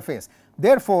at the surface.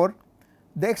 Therefore,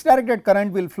 the x directed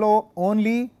current will flow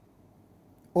only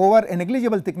over a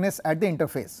negligible thickness at the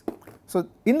interface. So,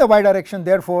 in the y direction,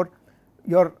 therefore,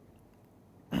 your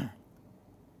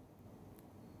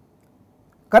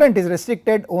current is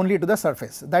restricted only to the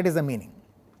surface, that is the meaning.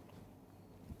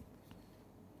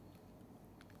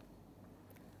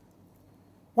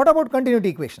 What about continuity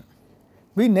equation?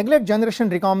 We neglect generation,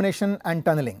 recombination and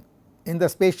tunneling in the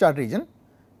space charged region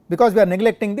because we are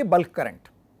neglecting the bulk current,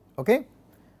 okay,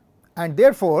 and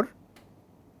therefore,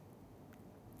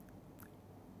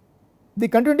 the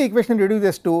continuity equation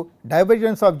reduces to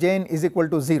divergence of Jn is equal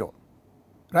to 0,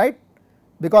 right,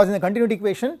 because in the continuity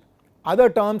equation other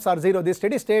terms are 0, the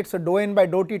steady state. So, dou n by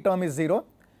dou t term is 0,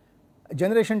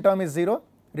 generation term is 0,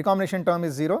 recombination term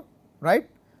is 0, right.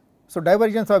 So,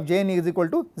 divergence of Jn is equal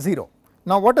to 0.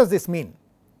 Now, what does this mean?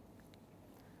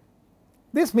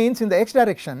 This means in the x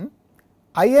direction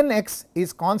Inx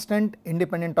is constant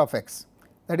independent of x,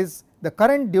 that is the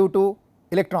current due to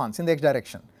electrons in the x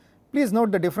direction, please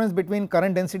note the difference between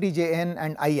current density Jn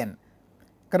and In.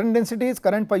 Current density is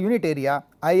current per unit area,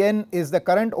 In is the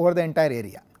current over the entire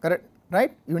area, correct,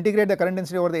 right? You integrate the current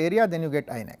density over the area, then you get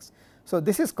Ins. So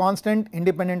this is constant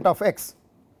independent of x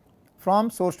from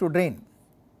source to drain.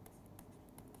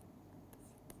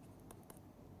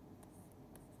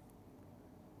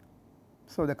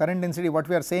 So the current density, what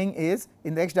we are saying is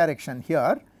in the x direction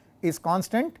here is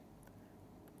constant.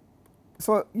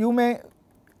 So you may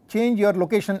change your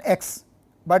location x,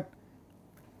 but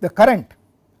the current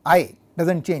I does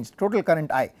not change, total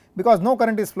current I, because no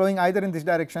current is flowing either in this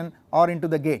direction or into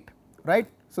the gate, right.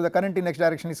 So the current in x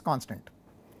direction is constant.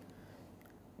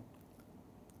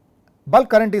 Bulk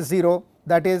current is 0,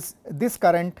 that is this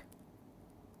current,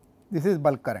 this is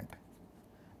bulk current,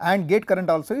 and gate current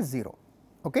also is 0,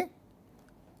 okay.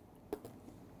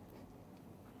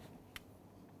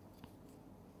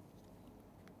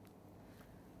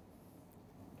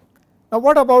 Now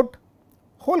what about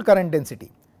hole current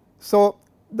density? So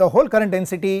the hole current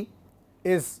density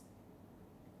is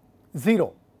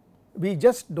 0, we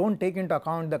just do not take into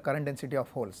account the current density of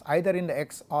holes either in the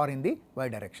x or in the y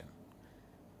direction.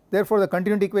 Therefore the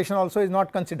continuity equation also is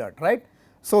not considered, right.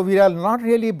 So we are not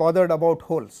really bothered about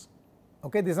holes,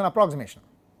 okay, this is an approximation.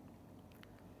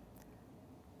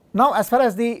 Now as far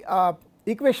as the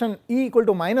equation E equal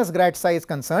to minus grad psi is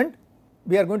concerned,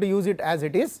 we are going to use it as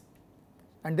it is,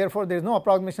 and therefore there is no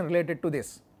approximation related to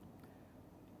this.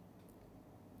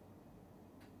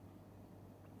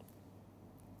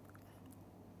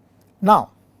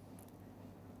 Now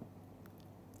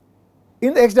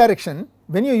in the x direction,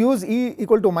 when you use E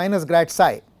equal to minus grad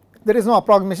psi, there is no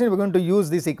approximation, we are going to use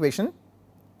this equation.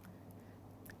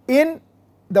 In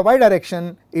the y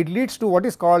direction, it leads to what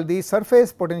is called the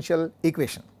surface potential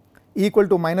equation, E equal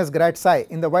to minus grad psi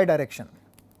in the y direction.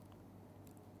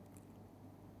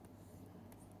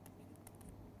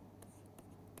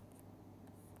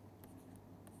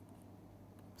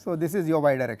 So this is your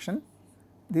y direction,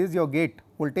 this is your gate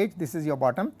voltage, this is your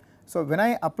bottom. So when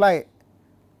I apply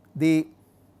the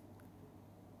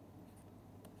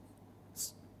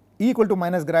E equal to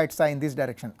minus grad psi in this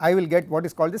direction, I will get what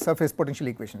is called the surface potential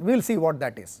equation. We will see what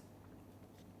that is.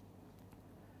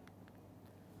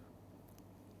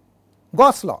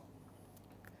 Gauss law,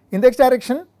 in the x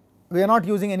direction we are not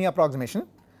using any approximation.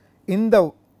 In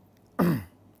the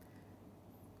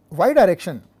y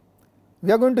direction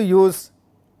we are going to use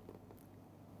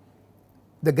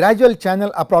the gradual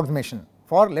channel approximation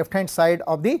for left hand side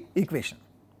of the equation,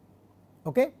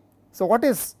 okay. So what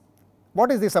is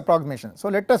this approximation? So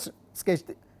let us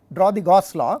draw the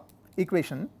Gauss law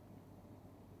equation.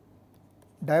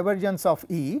 Divergence of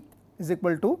E is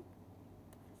equal to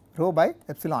rho by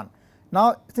epsilon.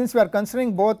 Now since we are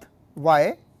considering both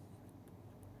y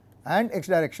and x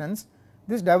directions,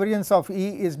 this divergence of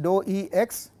E is dou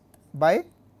Ex by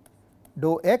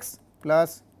dou x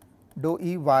plus dou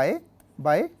Ey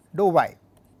by dou y.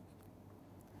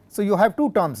 So you have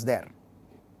two terms there.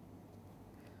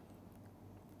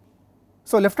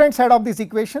 So left hand side of this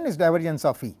equation is divergence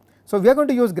of E. So we are going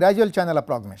to use gradual channel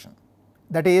approximation,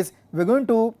 that is we are going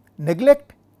to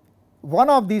neglect one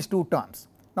of these two terms.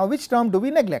 Now which term do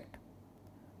we neglect?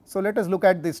 So let us look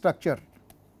at the structure.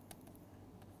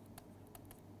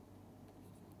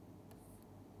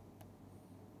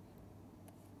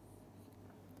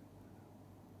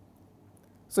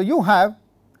 So you have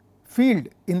field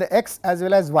in the x as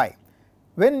well as y.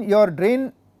 When your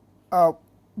drain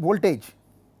voltage,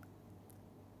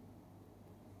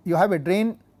 you have a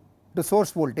drain to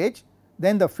source voltage,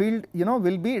 then the field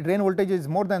will be, drain voltage is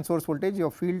more than source voltage,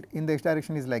 your field in the x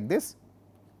direction is like this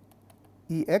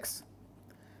Ex,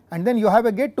 and then you have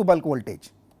a gate to bulk voltage,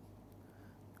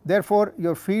 therefore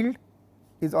your field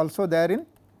is also there in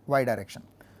y direction.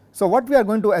 So what we are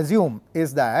going to assume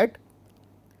is that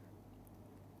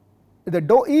the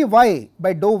dou Ey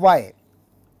by dou y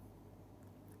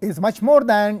is much more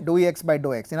than dou Ex by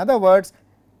dou x. In other words,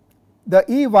 the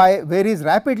Ey varies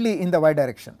rapidly in the y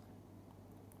direction,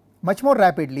 much more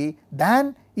rapidly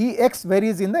than Ex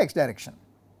varies in the x direction,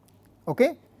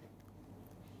 okay.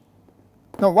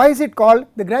 Now why is it called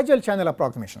the gradual channel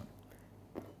approximation?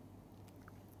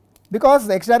 Because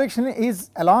the x direction is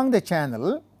along the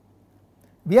channel,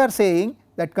 we are saying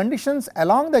that conditions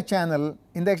along the channel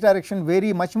in the x direction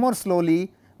vary much more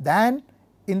slowly than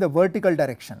in the vertical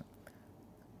direction.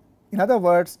 In other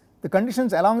words, the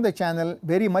conditions along the channel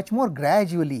vary much more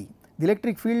gradually. The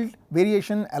electric field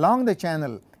variation along the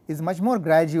channel is much more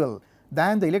gradual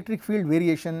than the electric field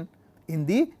variation in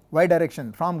the y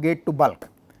direction from gate to bulk.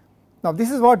 Now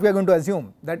this is what we are going to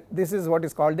assume, that this is what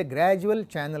is called the gradual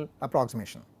channel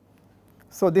approximation.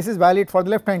 So this is valid for the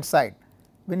left hand side.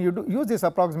 when you use this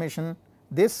approximation,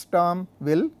 this term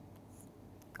will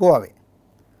go away.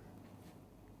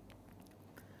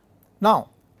 Now,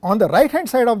 on the right hand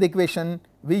side of the equation,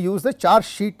 we use the charge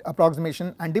sheet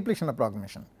approximation and depletion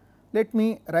approximation. Let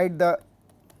me write the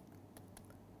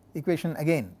equation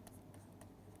again.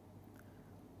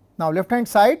 Now, left hand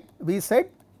side we said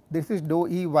this is dou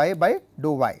E y by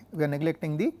dou y, we are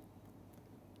neglecting the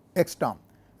x term.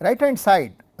 Right hand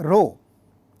side rho.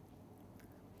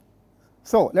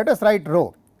 So, let us write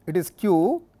rho, it is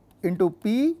q into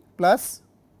p plus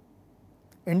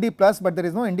nd plus, but there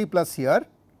is no nd plus here,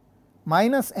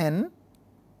 minus n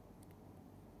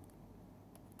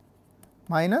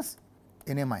minus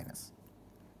Na minus,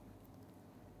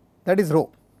 that is rho.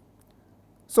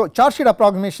 So, charge sheet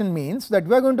approximation means that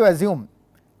we are going to assume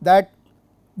that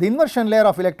the inversion layer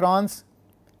of electrons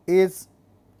is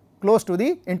close to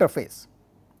the interface,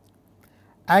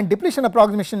 and depletion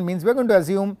approximation means we are going to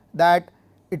assume that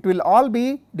it will all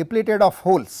be depleted of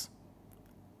holes,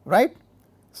 right.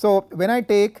 So, when I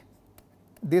take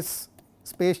this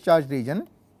space charge region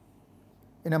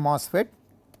in a MOSFET,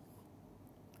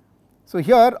 so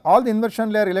here all the inversion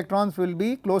layer electrons will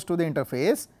be close to the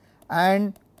interface,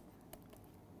 and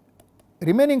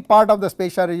remaining part of the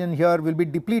space charge region here will be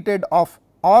depleted of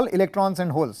all electrons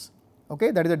and holes,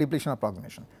 okay, that is the depletion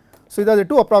approximation. So, these are the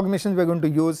two approximations we are going to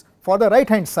use for the right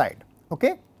hand side,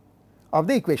 okay, of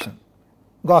the equation,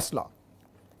 Gauss law.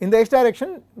 In the x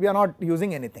direction we are not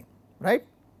using anything, right.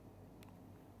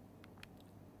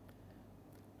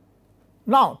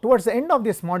 Now, towards the end of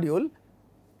this module,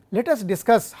 let us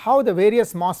discuss how the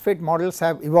various MOSFET models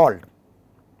have evolved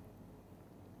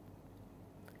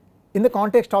in the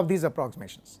context of these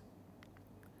approximations.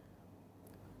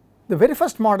 The very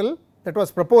first model that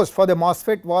was proposed for the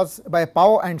MOSFET was by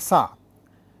Pao and Sa,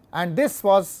 and this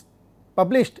was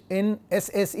published in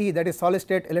SSE, that is solid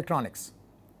state electronics,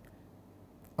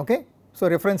 okay. So,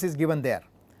 reference is given there.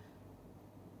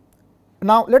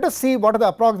 Now, let us see what are the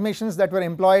approximations that were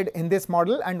employed in this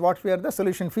model and what were the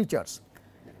solution features.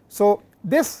 So,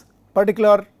 this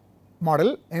particular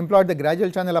model employed the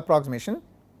gradual channel approximation.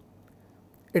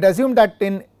 It assumed that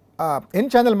in n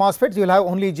channel MOSFETs you will have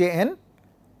only Jn,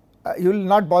 you will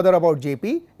not bother about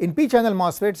Jp. In p channel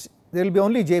MOSFETs there will be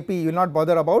only Jp, you will not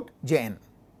bother about Jn,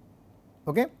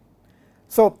 okay.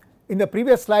 So, in the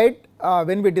previous slide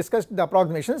when we discussed the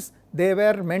approximations, they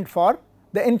were meant for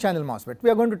the n channel MOSFET. We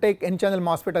are going to take n channel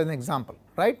MOSFET as an example,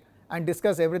 right, and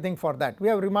discuss everything for that. We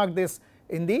have remarked this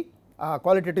in the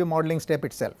qualitative modeling step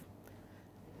itself.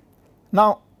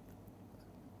 Now,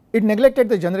 it neglected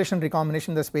the generation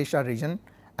recombination in the space charge region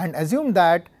and assumed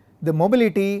that the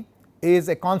mobility is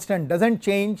a constant, does not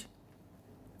change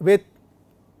with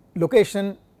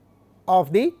location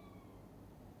of the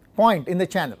point in the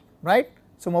channel, right.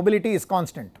 So, mobility is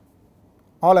constant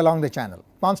all along the channel,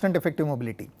 constant effective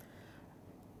mobility.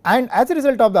 And as a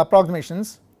result of the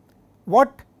approximations,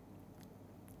 what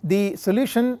was the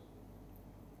solution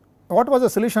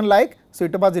like? So,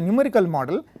 it was a numerical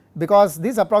model, because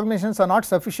these approximations are not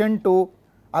sufficient to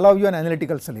allow you an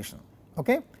analytical solution,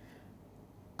 okay.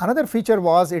 Another feature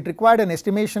was it required an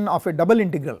estimation of a double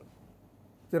integral,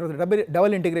 there was a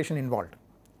double integration involved,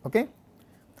 okay.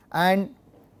 And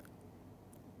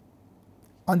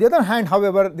on the other hand,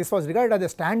 however, this was regarded as a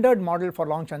standard model for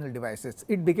long channel devices,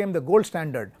 it became the gold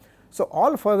standard. So,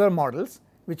 all further models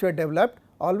which were developed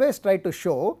always try to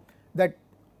show that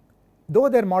though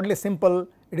their model is simple,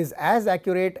 it is as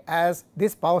accurate as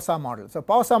this Pao-Sa model. So,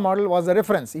 Pao-Sa model was the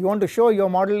reference, you want to show your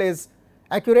model is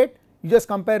accurate, you just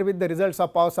compare with the results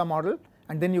of Pao-Sa model,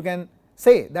 and then you can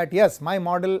say that yes, my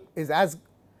model is as,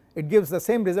 it gives the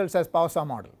same results as Pao-Sa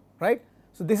model, right.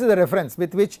 So, this is the reference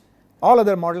with which all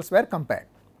other models were compared.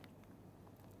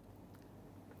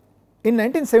 In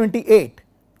 1978,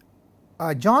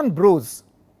 John Bruce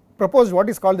proposed what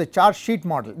is called the charge sheet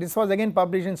model. This was again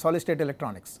published in solid state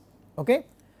electronics, okay.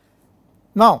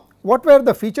 Now, what were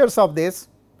the features of this?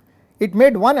 It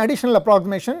made one additional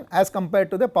approximation as compared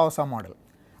to the Pao-Sa model,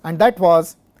 and that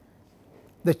was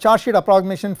the charge sheet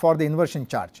approximation for the inversion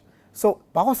charge. So,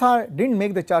 Pao-Sa did not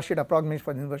make the charge sheet approximation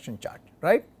for the inversion charge,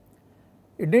 right.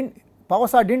 It did not,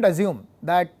 Pao-Sa did not assume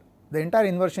that the entire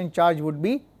inversion charge would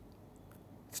be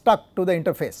stuck to the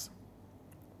interface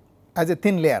as a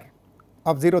thin layer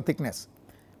of 0 thickness.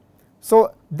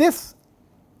 So, this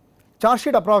charge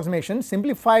sheet approximation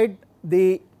simplified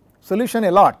the solution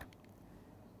a lot.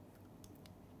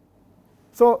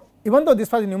 So, even though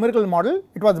this was a numerical model,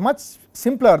 it was much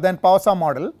simpler than Pao-Sa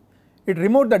model, it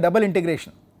removed the double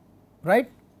integration,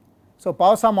 right. So,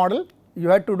 Pao-Sa model you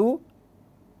had to do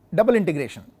double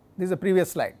integration, this is the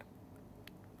previous slide.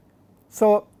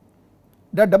 So,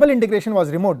 the double integration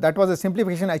was removed. That was a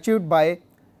simplification achieved by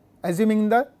assuming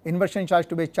the inversion charge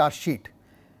to be a charge sheet,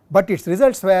 but its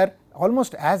results were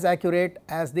almost as accurate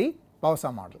as the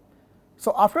Pausa model.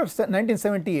 So after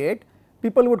 1978,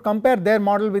 people would compare their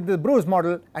model with the Bruce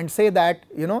model and say that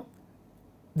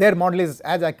their model is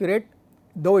as accurate,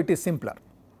 though it is simpler.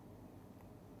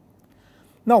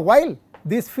 Now while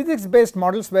these physics based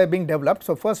models were being developed,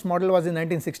 so first model was in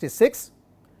 1966,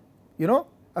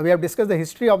 we have discussed the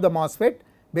history of the MOSFET.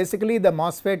 Basically the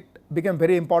MOSFET became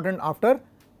very important after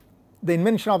the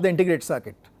invention of the integrated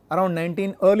circuit around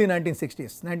early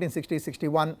 1960s, 1960,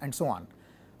 61 and so on.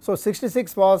 So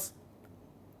 66 was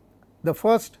the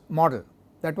first model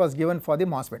that was given for the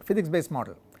MOSFET, physics based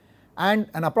model, and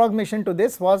an approximation to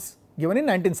this was given in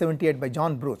 1978 by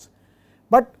John Bruce.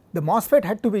 But the MOSFET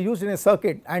had to be used in a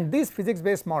circuit, and these physics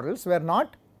based models were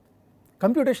not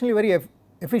computationally very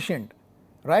efficient,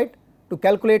 right, to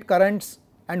calculate currents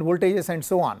and voltages and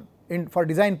so on for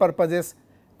design purposes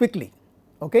quickly.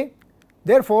 Okay.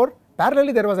 Therefore,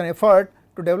 parallelly there was an effort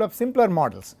to develop simpler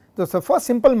models. So the first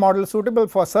simple model suitable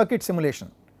for circuit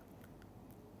simulation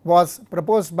was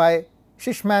proposed by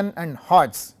Shishman and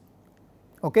Hodges,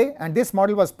 okay, and this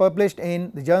model was published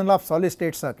in the Journal of Solid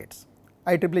State Circuits,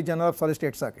 IEEE Journal of Solid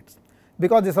State Circuits.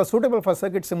 Because this was suitable for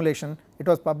circuit simulation, it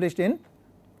was published in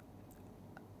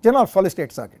Journal of Solid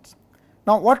State Circuits.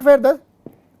 Now what were the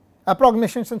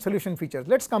approximations and solution features?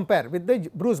 Let us compare with the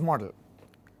Bruce model.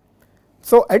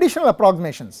 So additional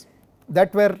approximations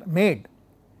that were made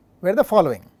were the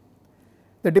following: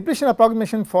 the depletion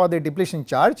approximation for the depletion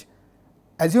charge,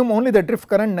 assume only the drift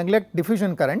current, neglect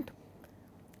diffusion current,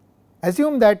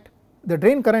 assume that the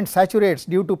drain current saturates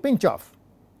due to pinch off,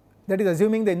 that is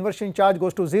assuming the inversion charge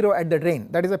goes to 0 at the drain,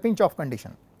 that is a pinch off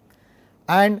condition,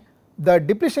 and the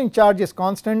depletion charge is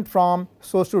constant from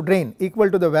source to drain equal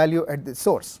to the value at the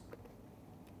source.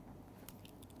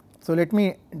 So let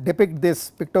me depict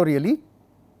this pictorially.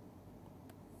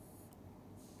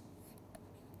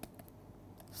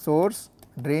 Source,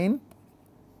 drain,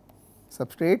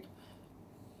 substrate,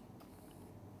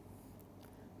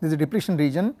 this is the depletion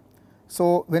region.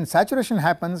 So when saturation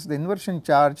happens, the inversion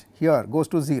charge here goes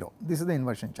to 0, this is the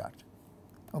inversion charge,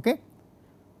 okay.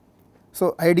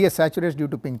 So IDS saturates due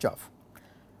to pinch off,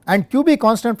 and QB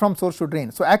constant from source to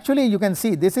drain. So actually you can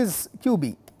see this is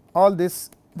QB, all this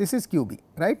is QB,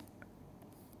 right.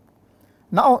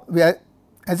 Now we are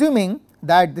assuming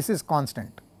that this is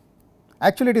constant,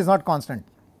 actually it is not constant,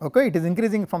 okay, it is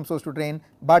increasing from source to drain,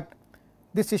 but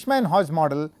this Shishman-Hodge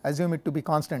model assume it to be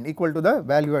constant equal to the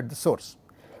value at the source,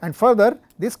 and further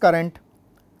this current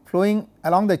flowing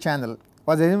along the channel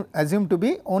was assumed to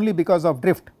be only because of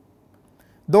drift,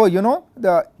 though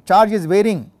the charge is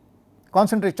varying,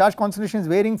 charge concentration is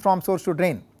varying from source to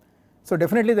drain. So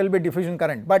definitely there will be diffusion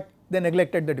current, but they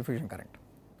neglected the diffusion current.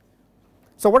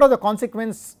 So what are the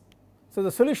consequences? So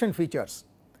the solution features.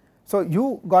 So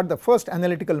you got the first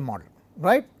analytical model,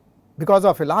 right, because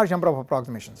of a large number of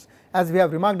approximations. As we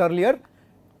have remarked earlier,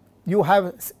 you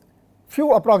have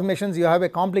few approximations, you have a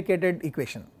complicated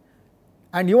equation,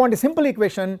 and you want a simple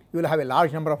equation, you will have a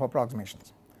large number of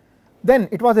approximations. Then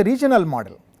it was a regional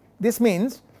model. This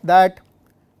means that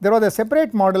there was a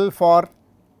separate model for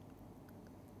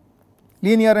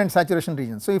linear and saturation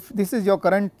regions. So if this is your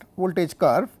current voltage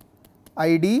curve,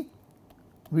 ID,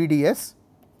 VDS,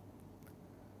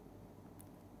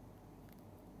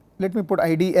 let me put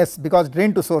IDS because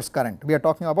drain to source current we are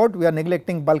talking about, we are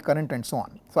neglecting bulk current and so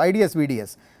on. So IDS,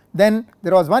 VDS, then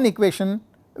there was one equation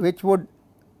which would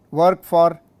work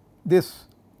for this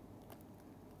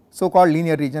so called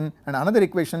linear region and another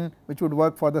equation which would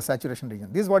work for the saturation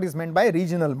region. This is what is meant by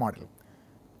regional model,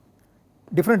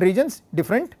 different regions,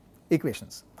 different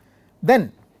equations.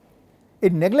 Then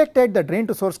it neglected the drain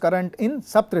to source current in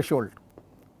sub-threshold.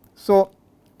 So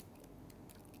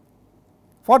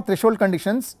for threshold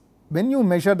conditions, when you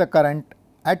measure the current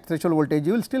at threshold voltage,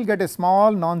 you will still get a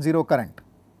small non-zero current,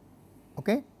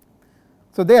 okay.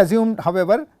 So they assumed,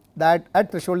 however, that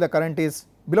at threshold the current is,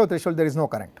 below threshold there is no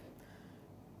current.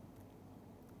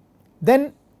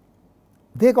 Then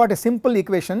they got a simple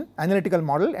equation, analytical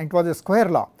model, and it was a square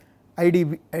law,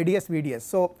 IDS, VDS.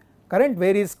 So current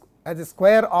varies as a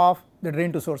square of the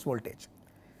drain to source voltage.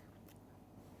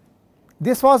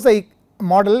 This was the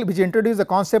model which introduced the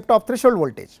concept of threshold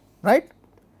voltage, right.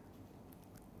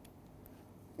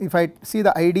 If I see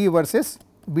the ID versus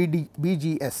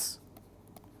VGS,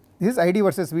 this is ID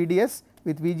versus VDS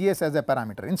with VGS as a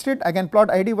parameter. Instead I can plot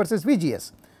ID versus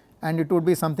VGS and it would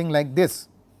be something like this.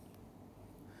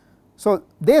 So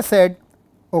they said,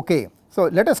 okay, so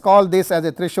let us call this as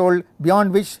a threshold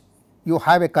beyond which you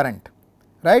have a current,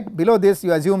 right, below this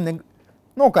you assume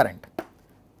no current.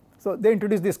 So they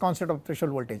introduced this concept of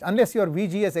threshold voltage. Unless your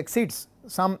VGS exceeds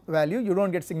some value, you do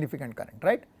not get significant current,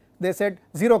 right. They said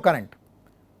 0 current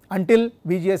until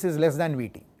VGS is less than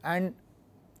VT, and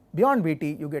beyond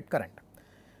VT you get current.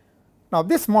 Now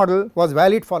this model was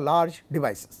valid for large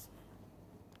devices.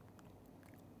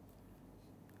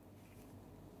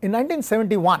 In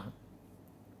 1971,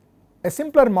 a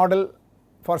simpler model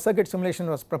for circuit simulation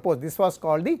was proposed. This was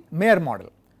called the Mayer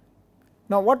model.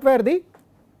 Now what were the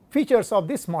features of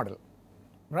this model,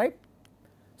 right?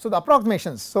 So the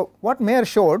approximations. So what Mayer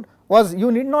showed was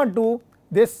you need not do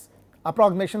this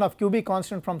approximation of QB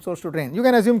constant from source to drain. You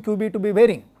can assume QB to be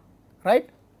varying, right,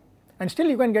 and still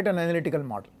you can get an analytical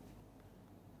model.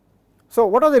 So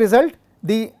what was the result?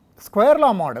 The square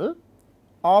law model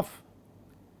of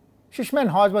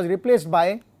Shishman-Hodge was replaced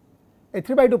by a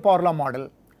 3/2 power law model.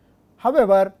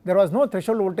 However, there was no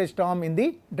threshold voltage term in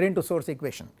the drain to source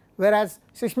equation, whereas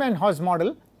Shishman-Hodge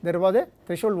model there was a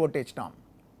threshold voltage term.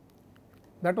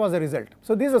 That was the result.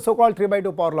 So this is a so called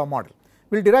 3/2 power law model.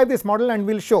 We will derive this model and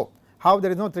we will show how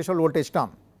there is no threshold voltage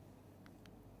term.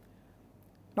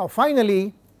 Now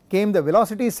finally came the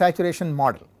velocity saturation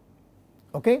model.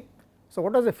 Okay. So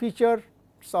what was the features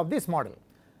of this model?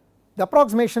 The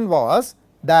approximation was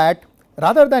that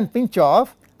rather than pinch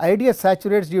off, IDS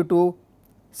saturates due to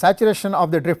saturation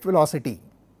of the drift velocity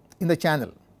in the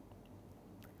channel.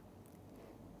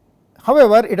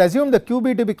 However, it assumed the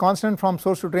QB to be constant from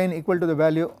source to drain equal to the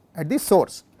value at the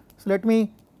source. So let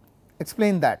me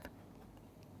explain that.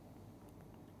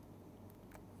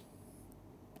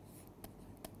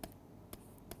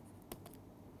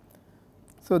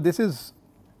 So this is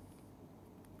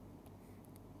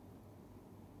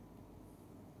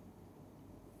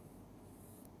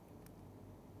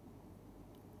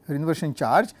inversion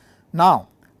charge. Now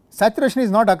saturation is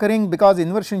not occurring because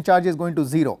inversion charge is going to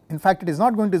 0. In fact, it is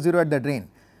not going to 0 at the drain.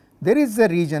 There is a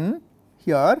region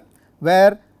here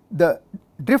where the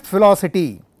drift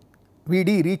velocity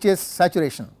Vd reaches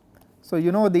saturation. So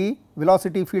you know the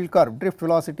velocity field curve, drift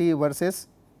velocity versus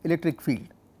electric field.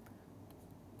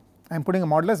 I am putting a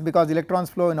modulus because electrons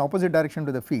flow in opposite direction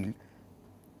to the field.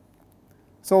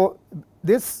 So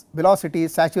this velocity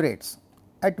saturates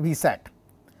at Vsat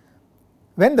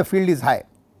when the field is high.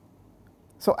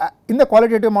 So in the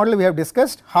qualitative model we have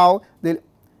discussed how the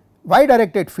y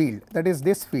directed field, that is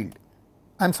this field,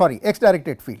 I am sorry, x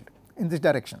directed field in this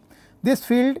direction. This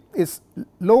field is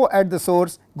low at the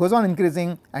source, goes on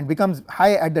increasing and becomes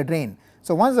high at the drain.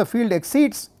 So once the field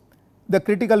exceeds the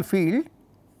critical field,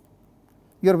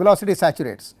 your velocity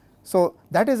saturates. So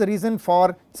that is the reason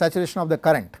for saturation of the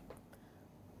current,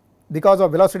 because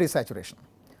of velocity saturation.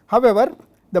 However,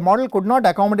 the model could not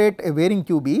accommodate a varying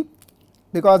QB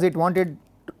because it wanted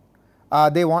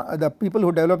the people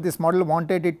who developed this model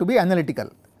wanted it to be analytical,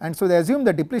 and so they assumed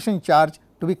the depletion charge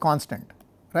to be constant,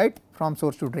 right, from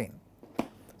source to drain.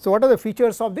 So what are the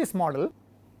features of this model?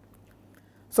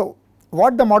 So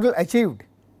what the model achieved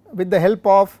with the help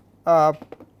of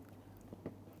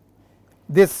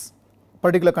this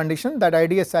particular condition, that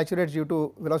IDS saturates due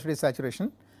to velocity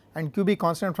saturation and QB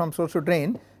constant from source to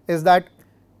drain, is that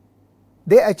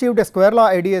they achieved a square law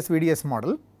IDS VDS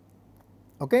model,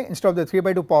 okay, instead of the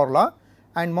 3/2 power law,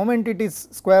 and moment it is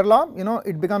square law, you know,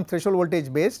 it becomes threshold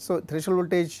voltage based. So threshold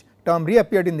voltage term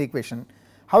reappeared in the equation.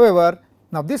 However,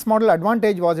 now this model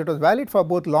advantage was it was valid for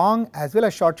both long as well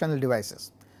as short channel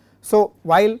devices. So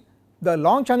while the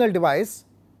long channel device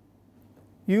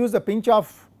you use the pinch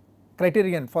off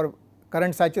criterion for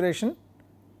current saturation,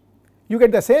 you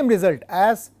get the same result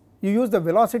as you use the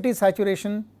velocity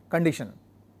saturation condition,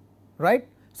 right.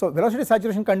 So velocity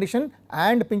saturation condition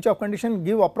and pinch off condition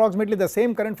give approximately the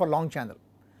same current for long channel.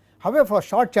 However, for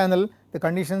short channel the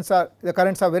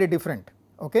currents are very different,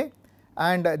 okay,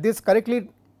 and this correctly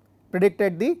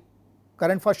predicted the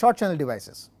current for short channel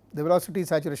devices, the velocity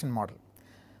saturation model.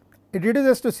 It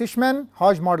reduces to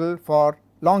Shishman-Hodge model for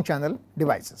long channel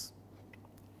devices.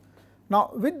 Now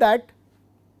with that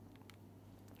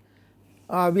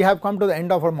we have come to the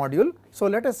end of our module. So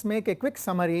let us make a quick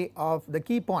summary of the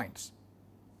key points.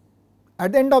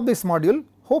 At the end of this module,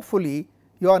 hopefully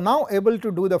you are now able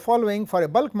to do the following for a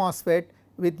bulk MOSFET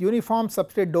with uniform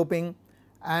substrate doping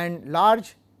and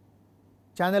large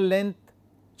channel length,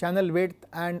 channel width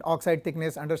and oxide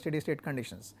thickness under steady state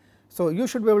conditions. So you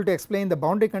should be able to explain the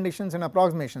boundary conditions and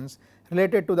approximations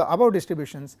related to the above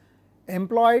distributions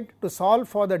employed to solve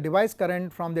for the device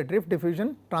current from the drift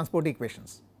diffusion transport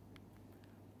equations.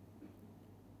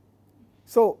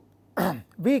 So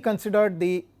we considered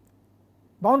the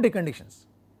boundary conditions.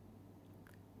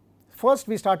 First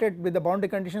we started with the boundary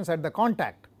conditions at the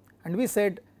contact, and we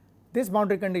said this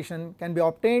boundary condition can be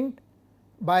obtained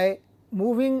by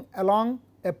moving along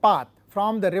a path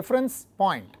from the reference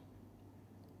point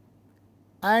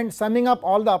and summing up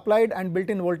all the applied and built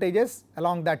in voltages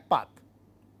along that path.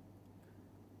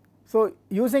 So,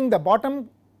 using the bottom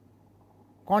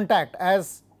contact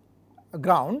as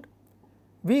ground,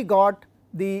 we got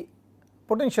the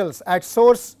potentials at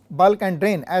source, bulk and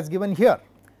drain as given here.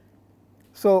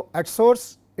 So, at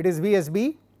source it is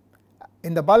VSB,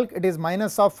 in the bulk it is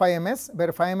minus of phi ms,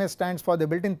 where phi ms stands for the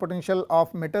built in potential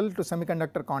of metal to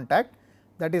semiconductor contact,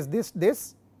 that is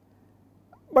this,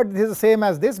 but this is the same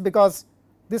as this because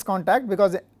this contact,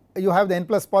 because you have the n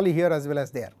plus poly here as well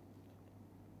as there.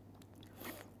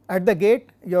 At the gate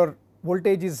your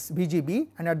voltage is VGB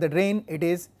and at the drain it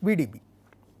is VDB.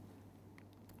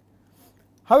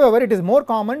 However, it is more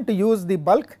common to use the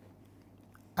bulk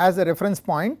as a reference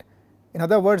point. In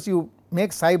other words, you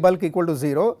make psi bulk equal to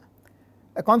 0.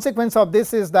 A consequence of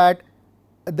this is that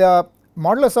the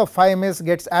modulus of phi ms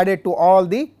gets added to all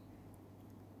the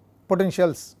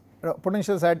potentials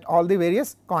at all the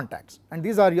various contacts, and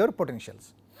these are your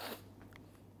potentials.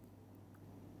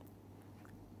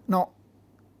 Now,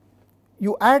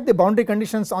 you add the boundary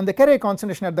conditions on the carrier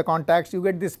concentration at the contacts, you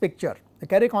get this picture. The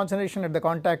carrier concentration at the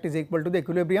contact is equal to the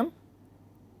equilibrium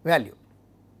value.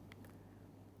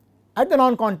 At the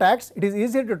non-contacts, it is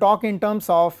easier to talk in terms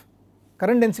of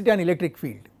current density and electric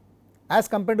field as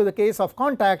compared to the case of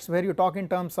contacts where you talk in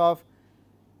terms of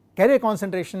carrier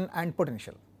concentration and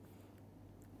potential.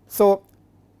 So,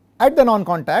 at the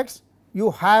non-contacts you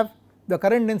have the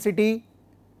current density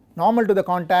normal to the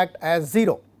contact as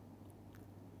 0.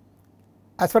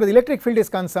 As far as the electric field is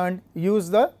concerned, use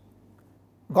the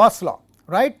Gauss law,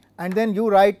 right, and then you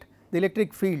write the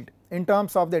electric field in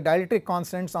terms of the dielectric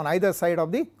constants on either side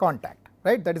of the contact,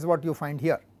 right, that is what you find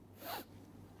here.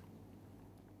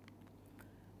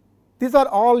 These are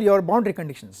all your boundary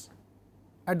conditions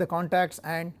at the contacts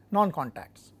and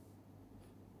non-contacts.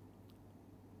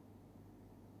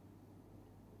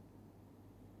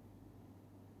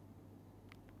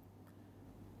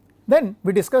 Then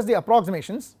we discuss the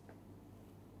approximations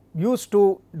used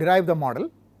to derive the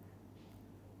model.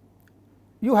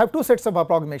 You have two sets of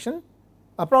approximation.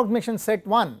 Approximation set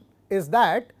 1 is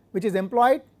that which is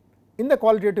employed in the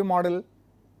qualitative model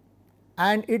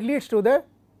and it leads to the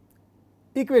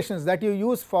equations that you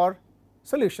use for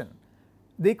solution.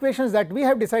 The equations that we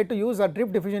have decided to use are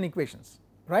drift diffusion equations,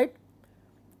 right.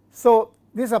 So,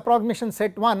 this approximation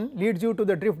set 1 leads you to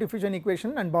the drift diffusion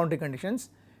equation and boundary conditions,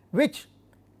 which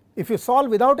if you solve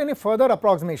without any further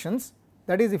approximations,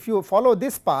 that is if you follow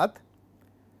this path,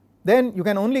 then you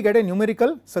can only get a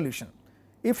numerical solution.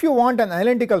 If you want an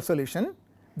analytical solution,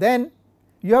 then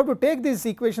you have to take these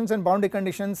equations and boundary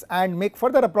conditions and make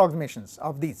further approximations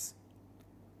of these,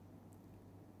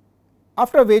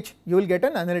 after which you will get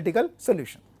an analytical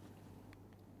solution.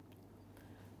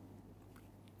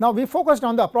 Now, we focused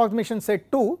on the approximation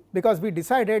set 2 because we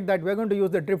decided that we are going to use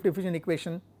the drift diffusion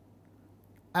equation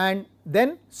and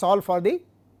then solve for the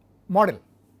model.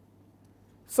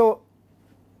 So,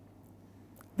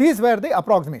 these were the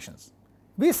approximations.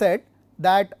 We said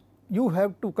that you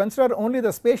have to consider only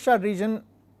the space charge region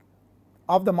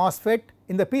of the MOSFET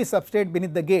in the P substrate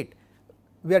beneath the gate.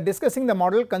 We are discussing the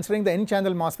model considering the n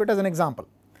channel MOSFET as an example,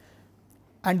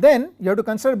 and then you have to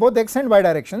consider both x and y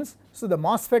directions. So, the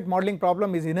MOSFET modeling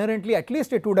problem is inherently at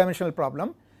least a 2-dimensional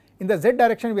problem. In the z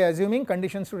direction we are assuming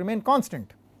conditions to remain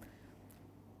constant.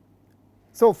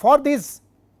 So, for these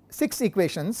 6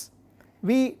 equations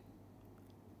we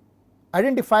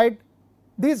identified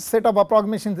this set of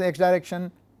approximations in the x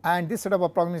direction and this set of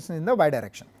approximations in the y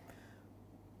direction.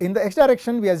 In the x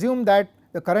direction we assume that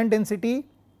the current density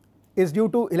is due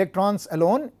to electrons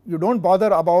alone, you do not bother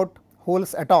about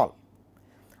holes at all,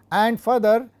 and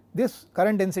further this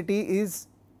current density is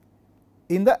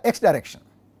in the x direction.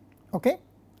 Okay.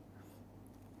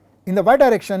 In the y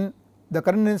direction the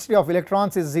current density of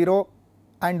electrons is 0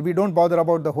 and we do not bother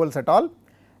about the holes at all,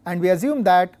 and we assume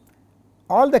that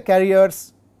all the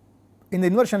carriers in the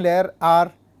inversion layer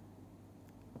are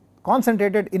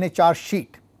concentrated in a charge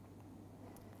sheet.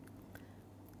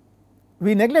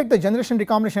 We neglect the generation,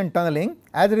 recombination and tunneling.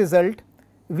 As a result,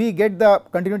 we get the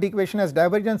continuity equation as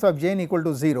divergence of Jn equal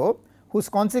to 0, whose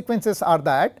consequences are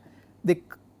that the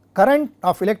current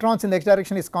of electrons in the x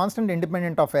direction is constant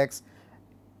independent of x,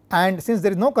 and since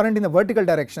there is no current in the vertical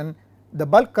direction, the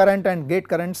bulk current and gate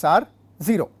currents are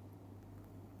 0.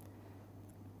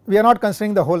 We are not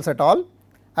considering the holes at all.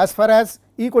 As far as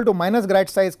E equal to minus grad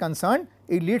psi is concerned,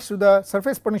 it leads to the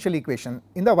surface potential equation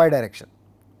in the y direction.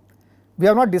 We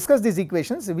have not discussed these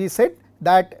equations. We said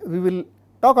that we will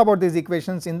talk about these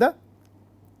equations in the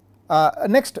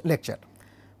next lecture.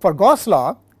 For Gauss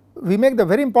law, we make the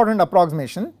very important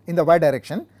approximation in the y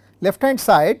direction. Left hand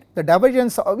side, the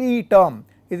divergence of E term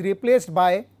is replaced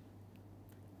by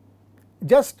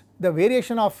just the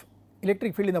variation of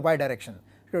electric field in the y direction.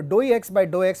 So, dou Ex by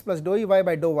dou x plus dou Ey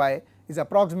by dou y is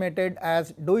approximated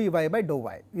as dou Ey by dou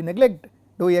y. You neglect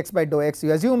dou Ex by dou x,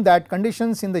 you assume that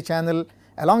conditions in the channel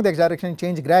along the x direction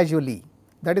change gradually,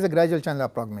 that is a gradual channel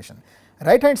approximation.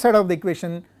 Right hand side of the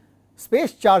equation,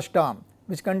 space charge term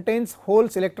which contains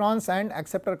holes, electrons and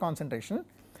acceptor concentration,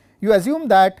 you assume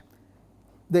that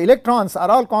the electrons are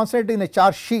all concentrated in a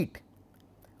charge sheet,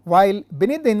 while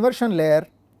beneath the inversion layer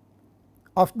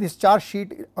of this charge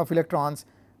sheet of electrons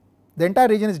the entire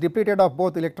region is depleted of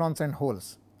both electrons and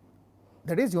holes,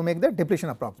 that is you make the depletion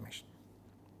approximation.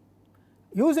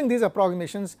 Using these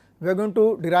approximations we are going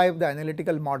to derive the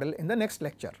analytical model in the next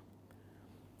lecture.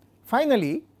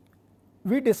 Finally,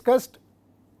 we discussed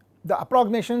the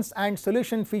approximations and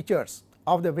solution features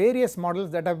of the various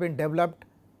models that have been developed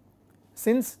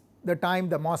since the time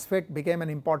the MOSFET became an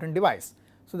important device.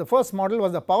 So, the first model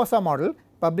was the PAOSA model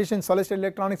published in Solid State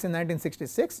Electronics in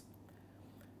 1966,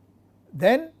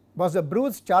 then was the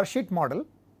Bruce charge sheet model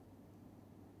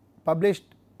published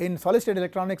in Solid State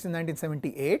Electronics in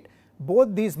 1978.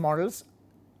 Both these models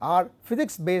are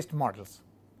physics based models,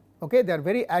 okay. They are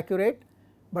very accurate,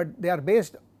 but they are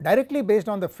directly based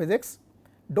on the physics,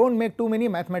 do not make too many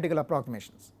mathematical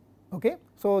approximations, okay.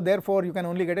 So, therefore, you can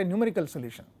only get a numerical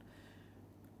solution.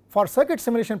 For circuit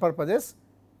simulation purposes,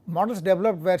 models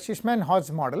developed were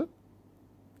Shishman-Hodge model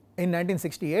in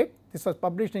 1968. This was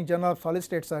published in Journal of Solid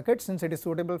State Circuits since it is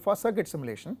suitable for circuit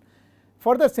simulation.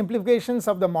 Further simplifications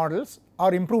of the models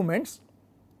or improvements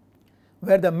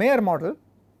were the Mayer model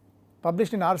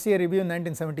published in RCA Review in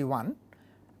 1971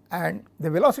 and the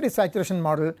velocity saturation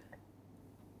model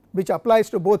which applies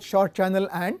to both short channel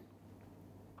and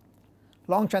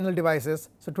long channel devices.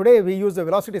 So, today we use the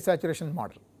velocity saturation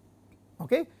model,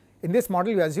 okay. In this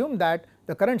model you assume that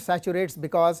the current saturates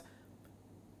because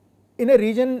in a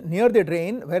region near the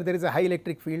drain where there is a high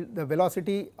electric field the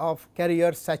velocity of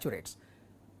carriers saturates.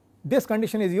 This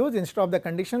condition is used instead of the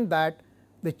condition that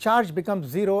the charge becomes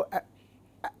 0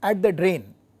 at the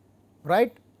drain,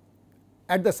 right,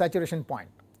 at the saturation point,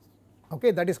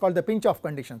 okay. That is called the pinch off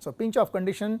condition. So, pinch off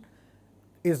condition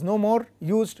is no more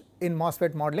used in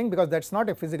MOSFET modeling because that is not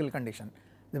a physical condition.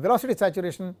 The velocity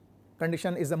saturation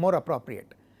condition is the more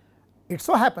appropriate. It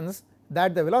so happens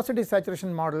that the velocity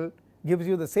saturation model gives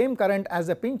you the same current as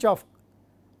the pinch off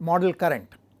model current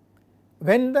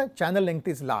when the channel length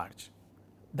is large.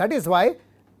 That is why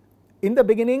in the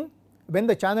beginning when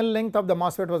the channel length of the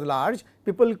MOSFET was large,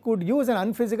 people could use an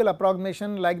unphysical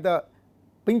approximation like the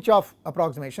pinch off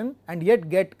approximation and yet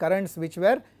get currents which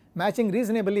were matching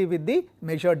reasonably with the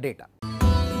measured data.